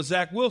playing with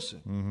Zach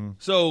Wilson.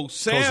 So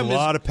Sam a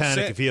lot of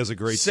panic if he has a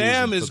great season.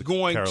 Sam is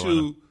going Carolina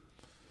to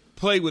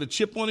play with a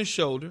chip on his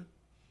shoulder.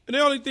 And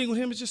the only thing with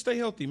him is just stay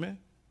healthy, man.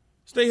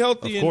 Stay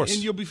healthy and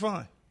you'll be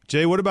fine.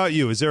 Jay, what about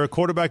you? Is there a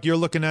quarterback you're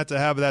looking at to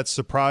have that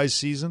surprise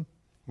season?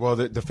 Well,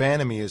 the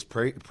fan of me is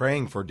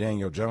praying for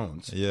Daniel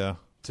Jones. Yeah.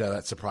 To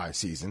that surprise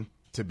season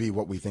to be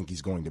what we think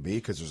he's going to be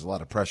because there's a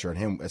lot of pressure on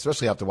him,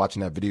 especially after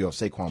watching that video of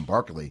Saquon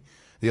Barkley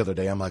the other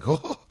day. I'm like,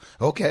 oh,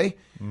 okay.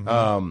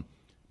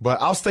 But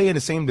I'll stay in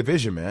the same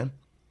division, man.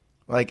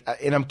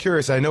 And I'm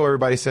curious. I know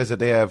everybody says that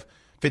they have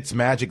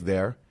Fitzmagic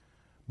there,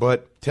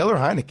 but Taylor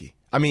Heineke.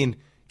 I mean,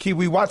 Key,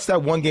 we watched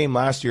that one game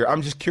last year.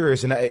 I'm just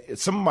curious, and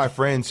some of my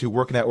friends who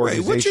work in that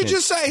organization. Wait, what'd you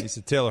just say? He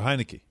said Taylor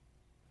Heineke.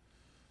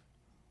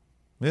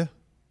 Yeah,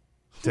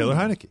 Taylor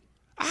Heineke.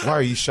 Why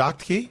are you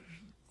shocked, Key?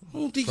 I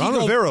don't think Ron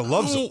Rivera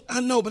loves him. I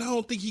know, but I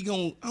don't think he's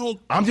going to.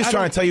 I'm just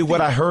trying to tell you what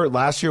I heard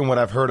last year and what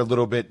I've heard a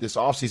little bit this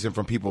offseason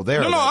from people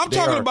there. No, I'm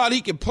talking about he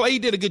can play,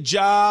 did a good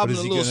job, and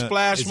a little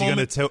splash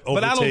moment.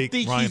 But I don't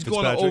think he's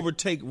going to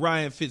overtake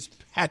Ryan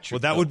Fitzpatrick.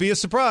 Well, that would be a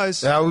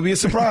surprise. That would be a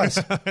surprise.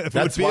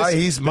 That's why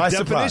he's my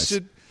surprise.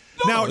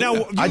 Now,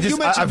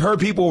 I've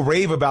heard people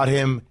rave about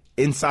him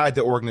inside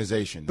the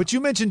organization. But you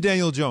mentioned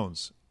Daniel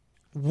Jones.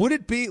 Would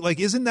it be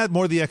isn't that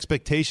more the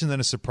expectation than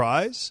a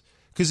surprise?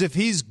 Because if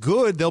he's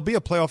good, they'll be a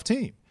playoff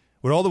team.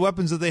 with all the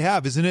weapons that they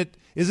have? Isn't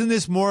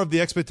this more of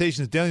the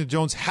expectation that Daniel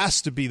Jones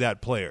has to be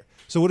that player?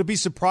 So would it be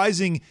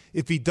surprising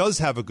if he does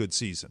have a good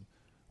season?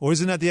 Or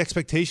isn't that the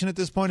expectation at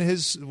this point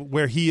of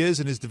where he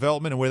is in his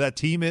development and where that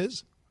team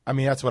is? I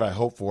mean, that's what I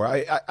hope for.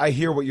 I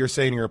hear what you're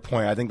saying in your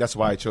point. I think that's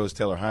why I chose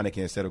Taylor Heineke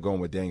instead of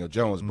going with Daniel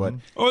Jones. But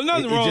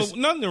nothing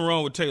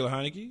wrong with Taylor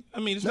Heineke. I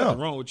mean, there's nothing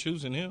wrong with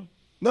choosing him.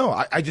 No,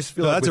 I just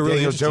feel like that's with a really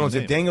Daniel Jones,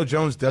 name. if Daniel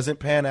Jones doesn't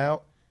pan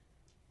out,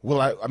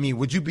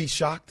 would you be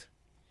shocked?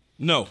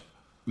 No.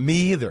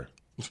 Me either.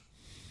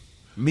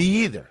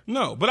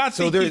 No, but I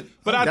think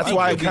that's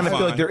why I kind of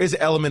feel like there is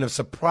an element of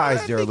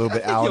surprise there a little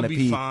bit, Alan, if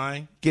he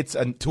fine. gets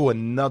to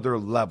another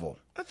level.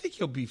 I think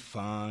he'll be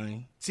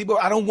fine. See,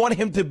 but I don't want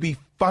him to be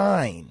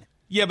fine.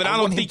 Yeah, but I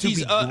don't think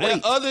he's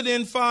other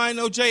than fine,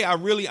 OJ. I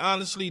really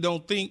honestly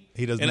don't think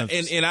he doesn't.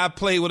 And I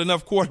played with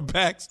enough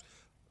quarterbacks.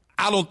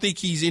 I don't think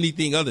he's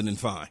anything other than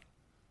fine.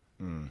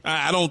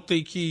 I don't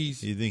think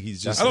he's. You think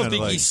he's just? I don't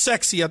think he's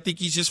sexy. I think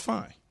he's just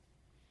fine.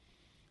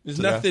 There's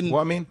nothing.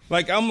 Well, I mean,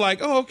 I'm like,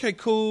 oh, okay,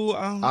 cool.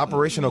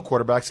 Operational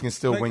quarterbacks can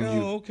still win you.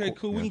 Oh, okay,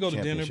 cool. We can go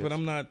to dinner, but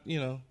I'm not.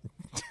 No,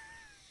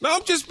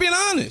 I'm just being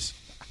honest.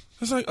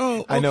 It's like,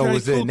 oh, okay, I know it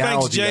was cool. the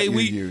analogy Thanks, Jay. that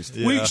you used.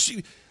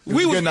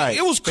 Good night.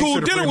 It was cool.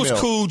 Dinner was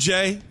cool,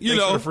 Jay.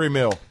 Thanks for the free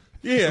meal.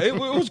 Yeah, it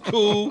was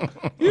cool.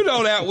 You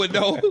know that one,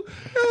 though. It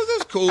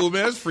was cool,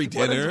 man. It's free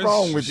dinner. What is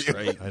wrong with you?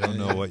 I don't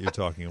know what you're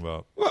talking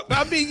about. Well,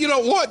 I mean, you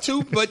don't want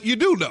to, but you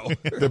do know.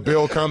 The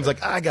bill comes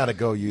like, I got to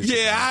go use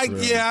it.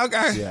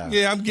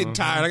 I'm getting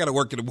tired. I got to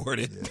work in the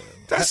morning.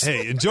 Yeah.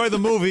 Hey, enjoy the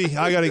movie.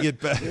 I got to get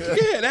back.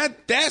 Yeah,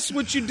 that's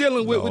what you're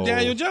dealing with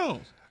Daniel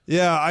Jones.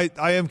 Yeah,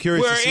 I am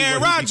curious to see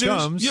Aaron what he Rodgers,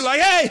 becomes. you're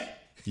like, hey.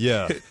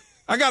 Yeah.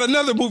 I got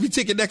another movie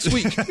ticket next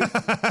week.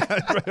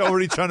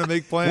 Already trying to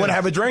make plans. Want to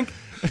have a drink?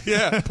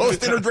 Yeah.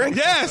 Post-dinner drink?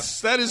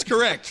 Yes, that is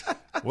correct.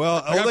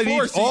 Well,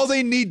 all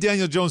they need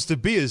Daniel Jones to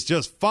be is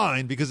just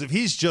fine, because if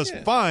he's just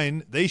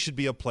fine, they should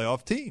be a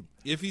playoff team.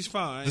 If he's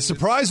fine. The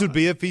surprise would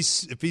be if he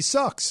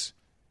sucks.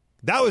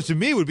 That was, to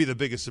me, would be the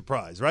biggest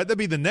surprise, right? That'd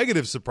be the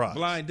negative surprise.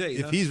 Blind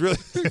date. If he's really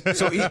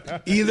So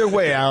either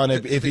way, Alan,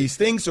 if he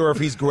stinks or if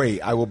he's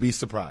great, I will be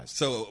surprised.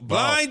 So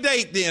blind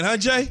date then, huh,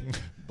 Jay?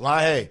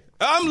 Hey.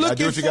 I'm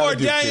looking for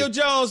Daniel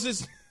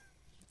Jones.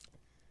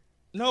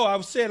 No,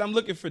 I said I'm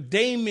looking for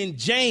Damon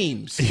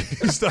James.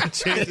 You start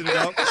changing it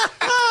up.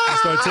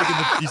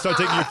 You start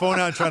taking your phone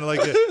out and trying to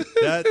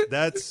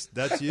that's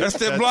you. That's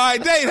the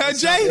blind date, huh,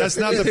 Jay? That's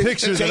not the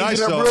picture that I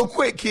saw. Changing up real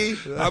quick, Key.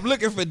 I'm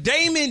looking for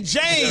Damon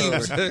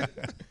James. And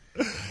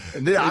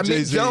then I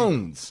mean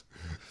Jones.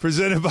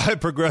 Presented by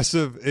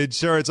Progressive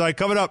Insurance. All right,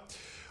 coming up.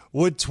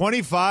 Would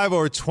 25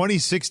 or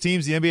 26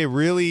 teams in the NBA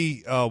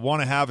really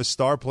want to have a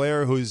star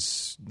player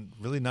who's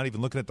really not even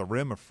looking at the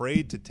rim,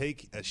 afraid to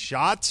take a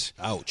shot?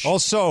 Ouch.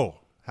 Also,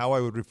 how I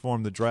would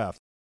reform the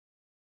draft.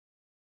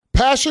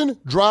 Passion,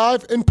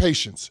 drive, and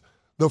patience.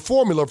 The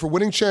formula for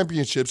winning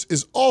championships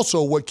is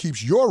also what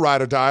keeps your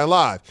ride or die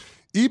alive.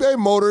 eBay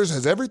Motors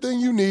has everything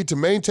you need to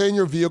maintain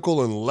your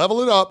vehicle and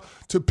level it up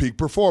to peak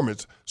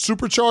performance.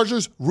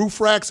 Superchargers,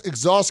 roof racks,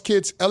 exhaust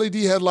kits, LED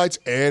headlights,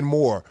 and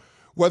more.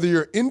 Whether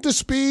you're into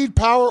speed,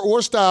 power,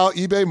 or style,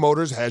 eBay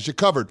Motors has you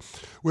covered.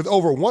 With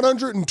over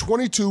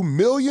 122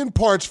 million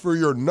parts for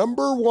your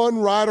number one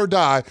ride or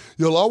die,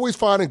 you'll always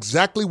find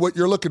exactly what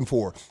you're looking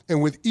for. And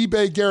with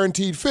eBay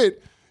Guaranteed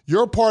Fit,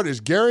 your part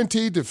is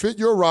guaranteed to fit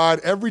your ride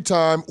every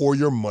time or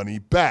your money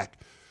back.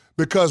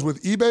 Because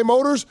with eBay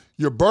Motors,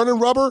 you're burning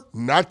rubber,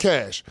 not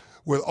cash.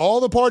 With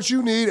all the parts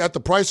you need at the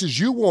prices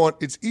you want,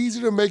 it's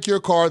easy to make your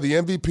car the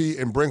MVP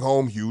and bring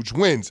home huge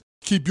wins.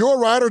 Keep your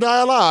ride or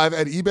die alive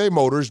at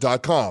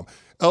ebaymotors.com.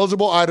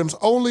 Eligible items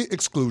only.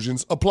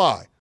 Exclusions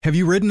apply. Have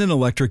you ridden an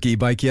electric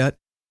e-bike yet?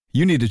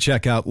 You need to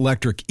check out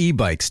Lectric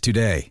E-Bikes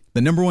today, the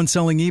 #1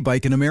 selling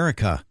e-bike in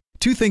America.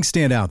 Two things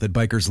stand out that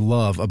bikers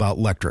love about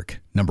Lectric.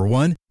 Number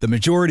one, the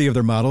majority of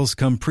their models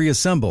come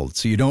pre-assembled,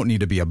 so you don't need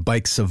to be a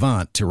bike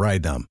savant to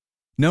ride them.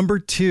 Number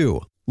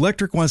two,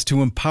 Lectric wants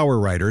to empower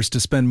riders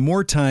to spend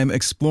more time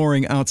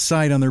exploring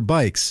outside on their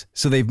bikes,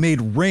 so they've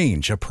made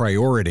range a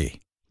priority.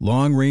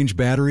 Long-range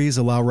batteries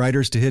allow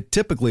riders to hit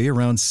typically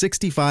around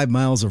 65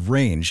 miles of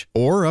range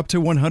or up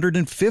to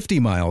 150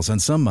 miles on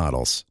some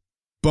models.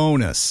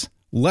 Bonus,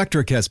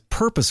 Lectric has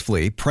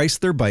purposefully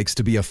priced their bikes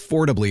to be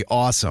affordably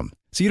awesome,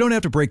 so you don't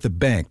have to break the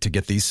bank to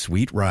get these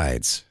sweet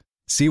rides.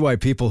 See why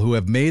people who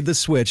have made the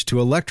switch to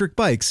electric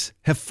bikes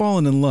have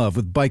fallen in love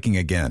with biking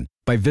again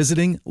by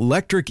visiting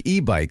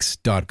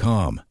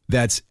lectricebikes.com.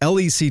 That's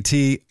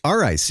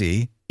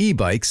LECTRIC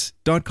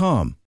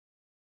ebikes.com.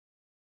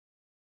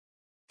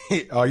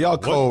 Oh, y'all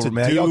cold,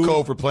 man. Y'all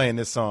cold for playing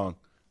this song.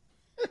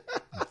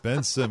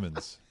 Ben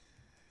Simmons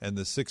and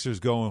the Sixers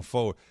going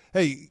forward.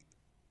 Hey,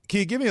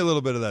 Key, give me a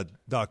little bit of that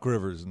Doc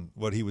Rivers and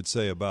what he would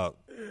say about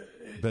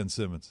Ben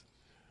Simmons.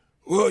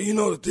 Well,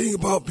 the thing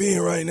about Ben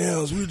right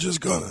now is we're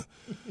gonna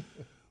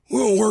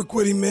work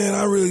with him, man.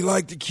 I really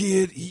like the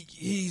kid.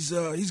 He's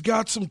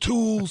got some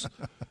tools,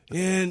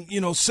 and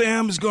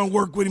Sam is gonna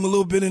work with him a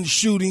little bit in the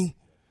shooting.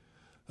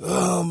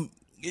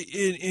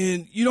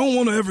 And you don't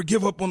want to ever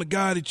give up on a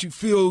guy that you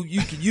feel you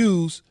could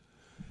use.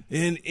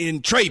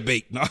 in trade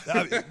bait. No.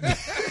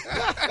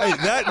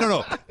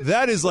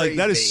 That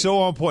is so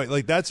on point.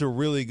 Like, that's a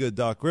really good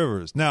Doc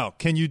Rivers. Now,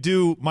 can you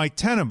do Mike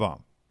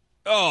Tannenbaum?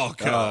 Oh,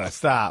 God.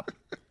 Stop.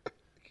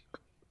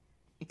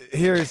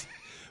 Here's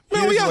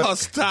we all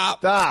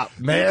stop,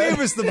 man. You gave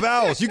us the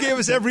vowels. You gave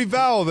us every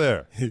vowel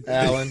there,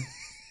 Alan.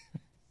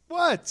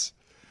 What?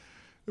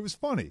 It was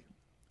funny.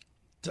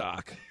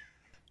 Doc.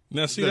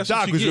 Now, see, The that's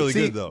Doc what you was get. really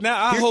good, though.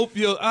 Now,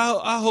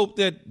 I hope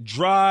that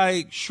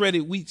dry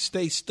shredded wheat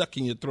stays stuck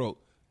in your throat.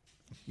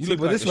 You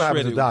look like this is what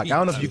happens to Doc. I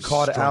don't know if you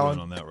caught it, Alan.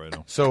 On that right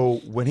now. So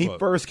when he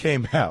first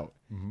came out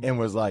and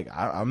was like,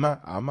 I'm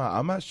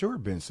not sure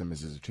Ben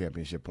Simmons is a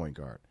championship point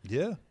guard.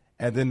 Yeah.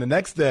 And then the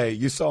next day,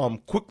 you saw him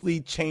quickly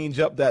change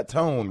up that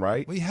tone,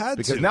 right? We had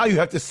because to. now you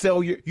have to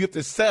sell. You have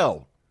to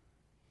sell.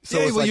 So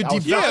yeah, it's well, like,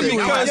 you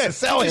devalued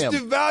sell him.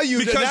 Just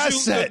devalued an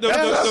asset.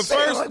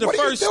 The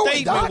first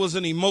statement was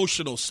an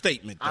emotional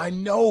statement. Though. I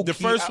know. The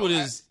first one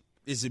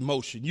is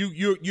emotion.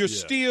 You're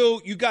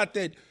still, you got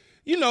that,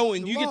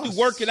 and you get to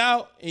working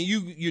out and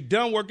you're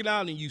done working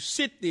out and you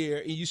sit there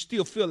and you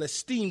still feel that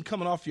steam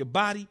coming off your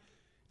body.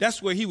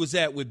 That's where he was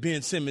at with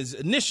Ben Simmons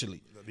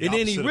initially. And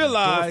then he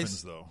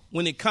realized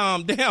when it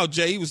calmed down,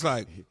 Jay, he was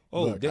like,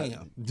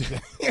 damn.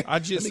 I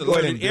just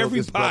alerted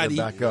everybody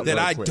that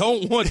I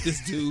don't want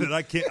this dude. That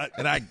I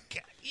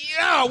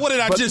can't. What did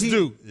I just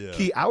do? Yeah.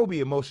 Key, I would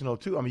be emotional,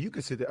 too. I mean, you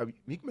could sit there.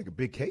 You can make a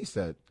big case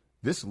that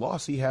this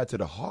loss he had to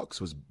the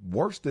Hawks was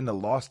worse than the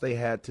loss they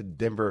had to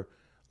Denver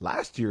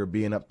last year,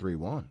 being up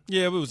 3-1.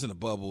 Yeah, but it was in a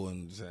bubble.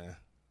 And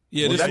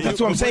that's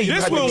what I'm saying.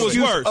 This one was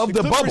worse. Of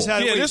the bubble.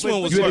 This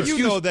one was worse.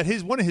 You know that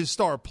one of his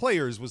star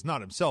players was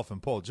not himself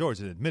and Paul George,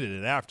 and admitted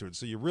it afterwards.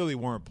 So you really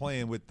weren't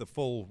playing with the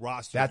full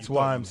roster. That's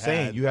why I'm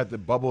saying you have the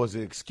bubble as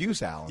an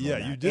excuse, Alan.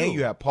 Yeah, you do. And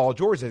you have Paul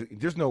George.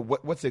 There's no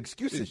what's the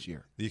excuse this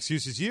year? The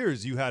excuse this year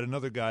is you had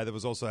another guy that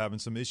was also having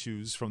some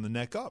issues from the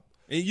neck up.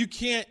 And you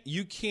can't.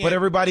 But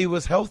everybody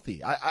was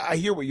healthy. I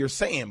hear what you're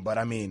saying, but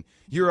I mean,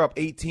 you're up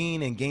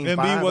 18 in Game 5.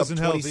 Embiid wasn't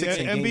healthy.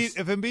 If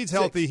Embiid's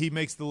healthy, he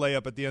makes the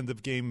layup at the end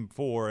of Game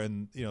 4,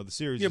 and the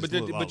series. Yeah, but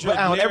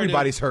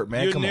everybody's hurt,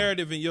 man. Your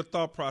narrative and your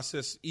thought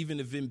process, even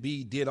if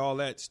Embiid did all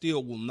that,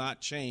 still will not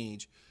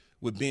change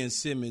with Ben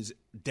Simmons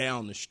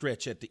down the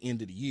stretch at the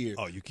end of the year.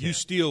 Oh, you can't. You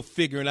still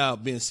figuring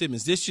out Ben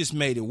Simmons. This just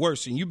made it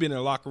worse. And you've been in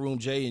the locker room,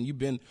 Jay, and you've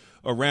been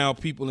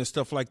around people and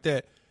stuff like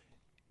that.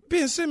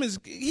 Ben Simmons,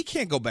 he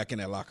can't go back in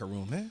that locker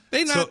room, man.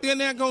 They're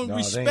not going to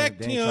respect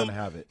they ain't him. trying to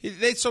have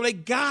it. So they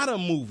gotta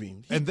move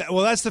him.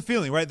 That's the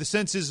feeling, right? The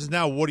sense is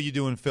now, what do you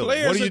do in Philly?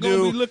 Players what do you are gonna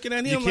do? be looking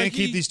at him you can't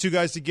keep these two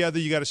guys together.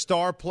 You got a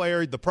star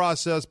player, the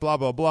process, blah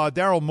blah blah.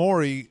 Daryl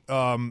Morey,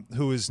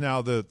 who is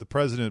now the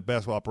president of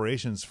basketball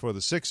operations for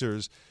the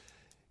Sixers,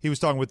 he was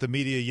talking with the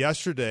media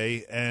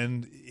yesterday,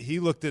 and he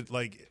looked at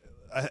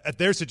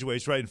their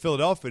situation, right, in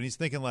Philadelphia, and he's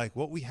thinking,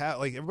 what we have,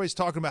 everybody's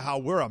talking about how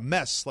we're a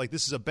mess,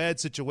 this is a bad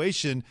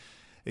situation.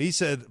 He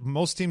said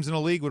most teams in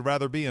the league would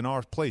rather be in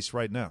our place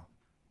right now.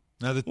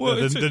 Now,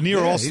 the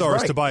near all-star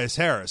is Tobias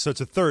Harris, so it's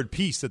a third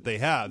piece that they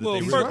have.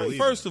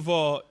 First of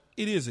all,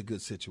 it is a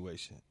good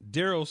situation.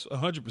 Daryl's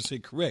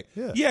 100% correct.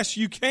 Yeah. Yes,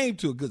 you came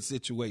to a good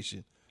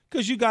situation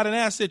because you got an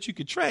asset you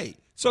could trade.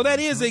 So that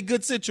is a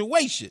good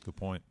situation. Good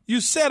point.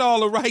 You said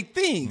all the right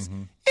things.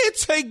 Mm-hmm.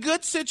 It's a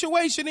good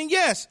situation. And,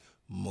 yes,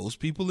 most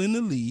people in the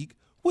league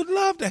would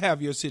love to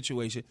have your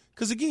situation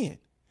because, again,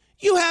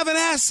 you have an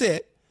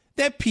asset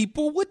that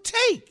people would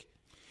take.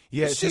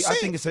 Yeah, I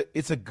think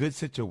it's a good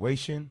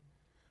situation,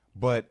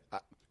 but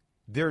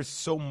there's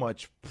so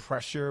much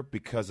pressure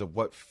because of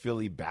what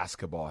Philly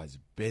basketball has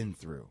been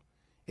through.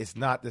 It's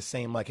not the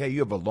same hey, you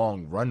have a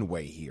long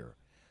runway here.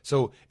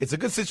 So it's a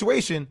good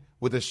situation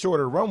with a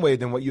shorter runway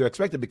than what you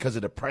expected because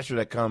of the pressure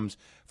that comes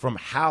from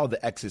how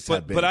the exits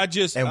have been.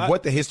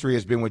 What the history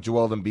has been with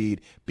Joel Embiid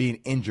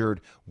being injured,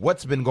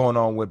 what's been going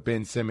on with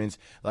Ben Simmons.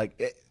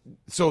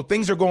 So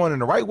things are going in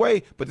the right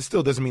way, but it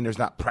still doesn't mean there's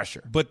not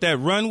pressure. But that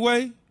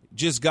runway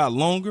just got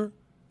longer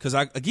because,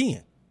 I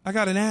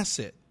got an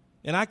asset,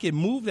 and I can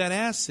move that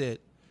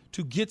asset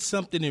to get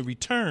something in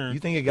return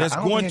that's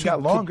going to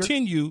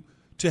continue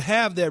to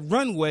have that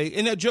runway.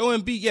 And that Joe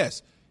Embiid,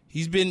 yes,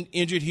 he's been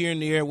injured here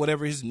and there,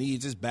 whatever his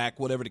needs, his back,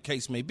 whatever the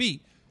case may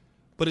be.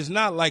 But it's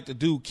not like the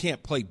dude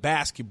can't play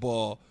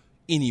basketball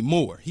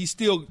anymore. He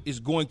still is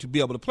going to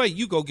be able to play.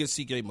 You go get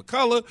C.J.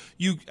 McCullough.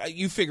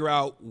 You figure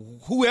out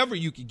whoever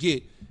you could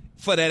get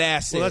for that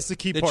asset. Well, that's the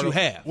key that part you of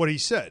have. What he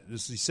said. He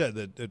said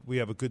that we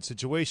have a good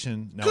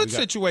situation. Now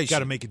situation. Got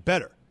to make it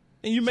better.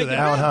 And you make it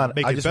Alan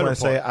better. Hahn, I just want to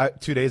say,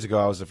 2 days ago,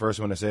 I was the first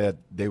one to say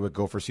they would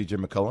go for C.J.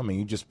 McCullough. I mean,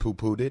 you just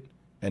poo-pooed it,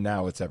 and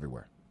now it's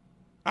everywhere.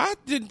 I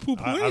didn't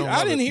poo-poo it.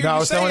 I didn't hear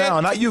you say it.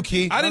 Alan, not you,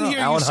 Key. I didn't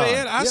hear you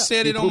say it. I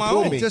said it on my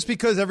own. Just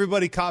because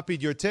everybody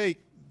copied your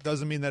take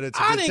doesn't mean that it's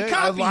a good take. I didn't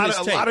copy his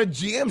take. A lot of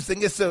GMs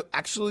think it's a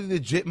actually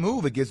legit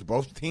move. It gives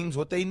both teams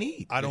what they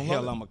need. I don't know.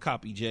 Hell, I'm going to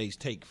copy Jay's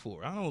take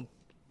for. I don't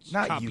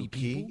Not you,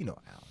 Key. You know,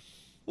 Alan.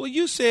 Well,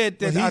 you said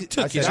that I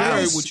took it.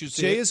 I heard what you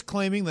said. Jay is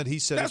claiming that he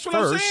said That's it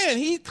what first. I'm saying.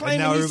 He's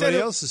claiming and now he everybody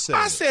said else is saying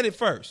I said it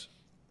first.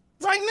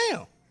 Right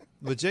now.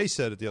 But Jay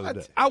said it the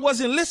other day. I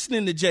wasn't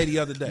listening to Jay the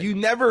other day. You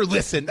never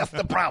listen. That's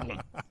the problem.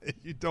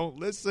 You don't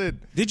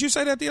listen. Did you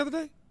say that the other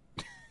day?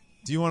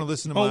 Do you want to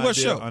listen to my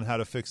idea on how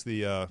to fix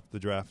the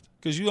draft?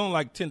 Because you own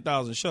like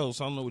 10,000 shows,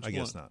 so I don't know what you want.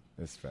 I guess not.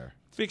 That's fair.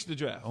 Fix the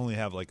draft. I only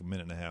have like a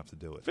minute and a half to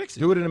do it. Fix it.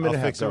 Do it in a minute and a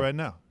half. I'll fix it right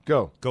now.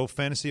 Go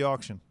fantasy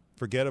auction.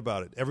 Forget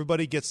about it.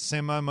 Everybody gets the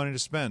same amount of money to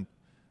spend.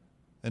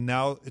 And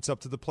now it's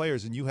up to the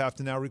players, and you have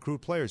to now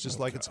recruit players, just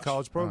like it's a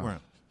college program.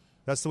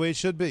 That's the way it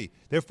should be.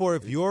 Therefore,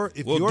 if your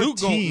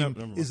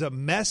team is a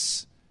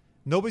mess,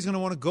 nobody's going to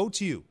want to go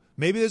to you.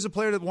 Maybe there's a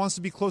player that wants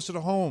to be closer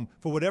to home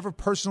for whatever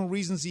personal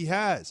reasons he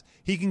has.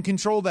 He can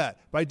control that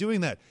by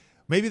doing that.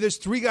 Maybe there's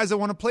 3 guys that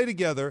want to play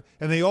together,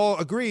 and they all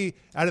agree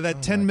out of that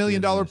 $10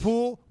 million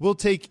pool, we'll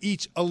take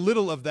each a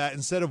little of that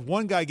instead of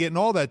one guy getting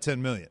all that $10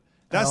 million.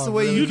 That's the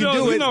way you can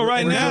do it. You know,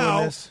 right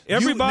now,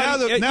 everybody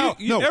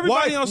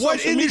on social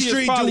what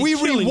industry media is do we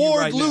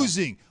reward right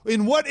losing?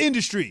 In what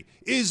industry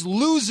is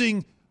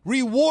losing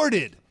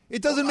rewarded?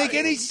 It doesn't make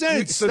any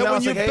sense that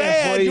when you're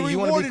bad, you're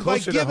rewarded by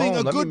giving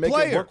a good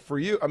player. Work for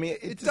you. I mean,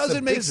 it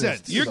doesn't make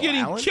sense. You're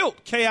getting killed,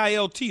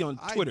 KILT on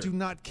Twitter. I do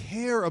not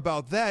care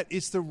about that.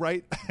 It's the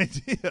right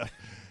idea.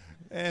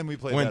 And we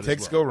play when that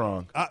takes as well. go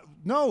wrong.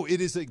 No, it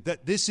is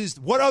that. This is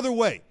what other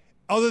way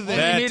other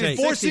than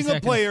forcing a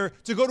player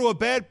to go to a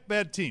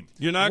bad team.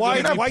 You're not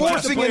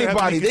forcing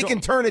anybody. They can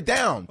turn it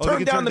down.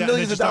 Turn down the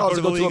millions of dollars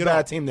to go to a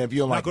bad team. Then if you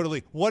don't like go to the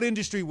league. What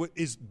industry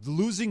is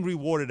losing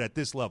rewarded at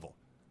this level?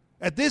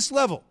 At this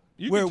level.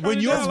 Where when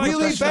you're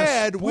really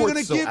bad, we're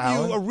going to give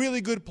you a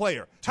really good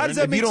player. How does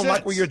that make sense? If you don't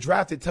like where you're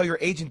drafted, tell your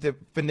agent to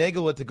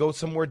finagle it to go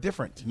somewhere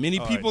different. Many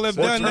people have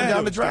done that,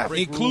 down the draft.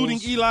 including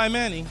Eli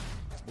Manning.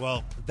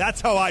 Well,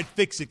 that's how I'd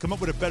fix it. Come up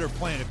with a better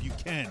plan if you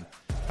can.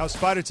 How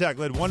Spider Tack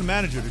led one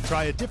manager to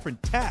try a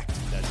different tact.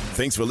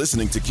 Thanks for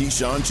listening to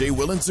Keyshawn, J.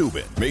 Will, and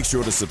Zubin. Make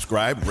sure to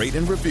subscribe, rate,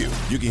 and review.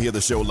 You can hear the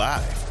show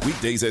live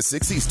weekdays at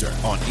 6 Eastern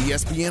on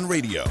ESPN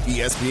Radio,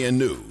 ESPN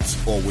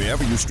News, or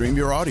wherever you stream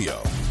your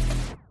audio.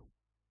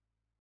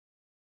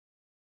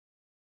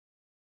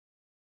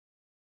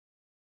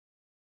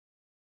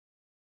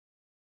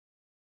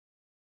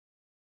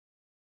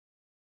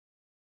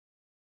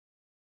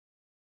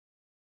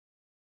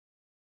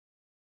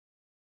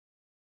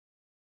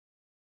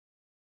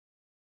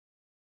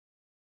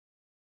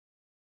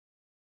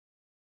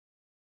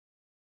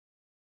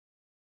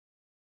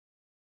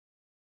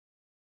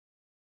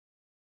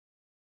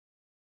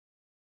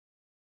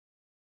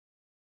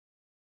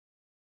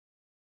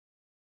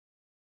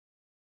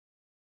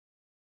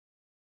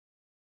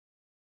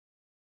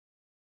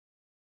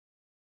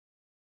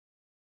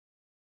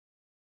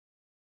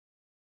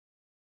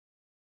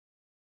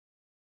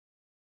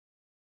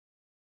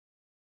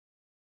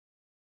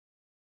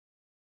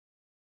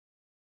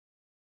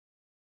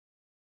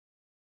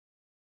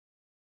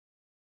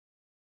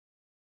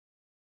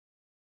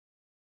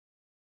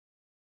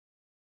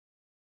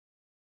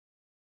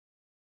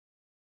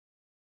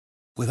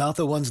 Without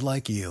the ones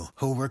like you,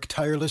 who work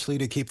tirelessly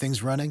to keep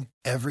things running,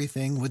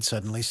 everything would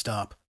suddenly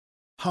stop.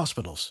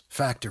 Hospitals,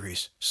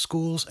 factories,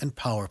 schools, and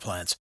power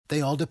plants,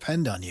 they all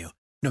depend on you.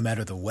 No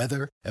matter the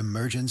weather,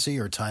 emergency,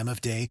 or time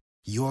of day,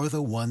 you're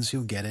the ones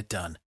who get it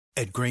done.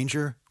 At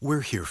Grainger,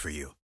 we're here for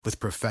you with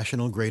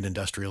professional-grade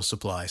industrial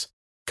supplies.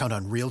 Count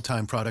on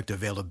real-time product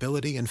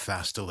availability and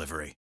fast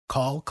delivery.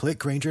 Call, click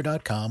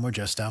Grainger.com, or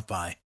just stop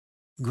by.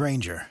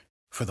 Grainger,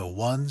 for the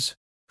ones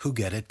who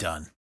get it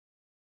done.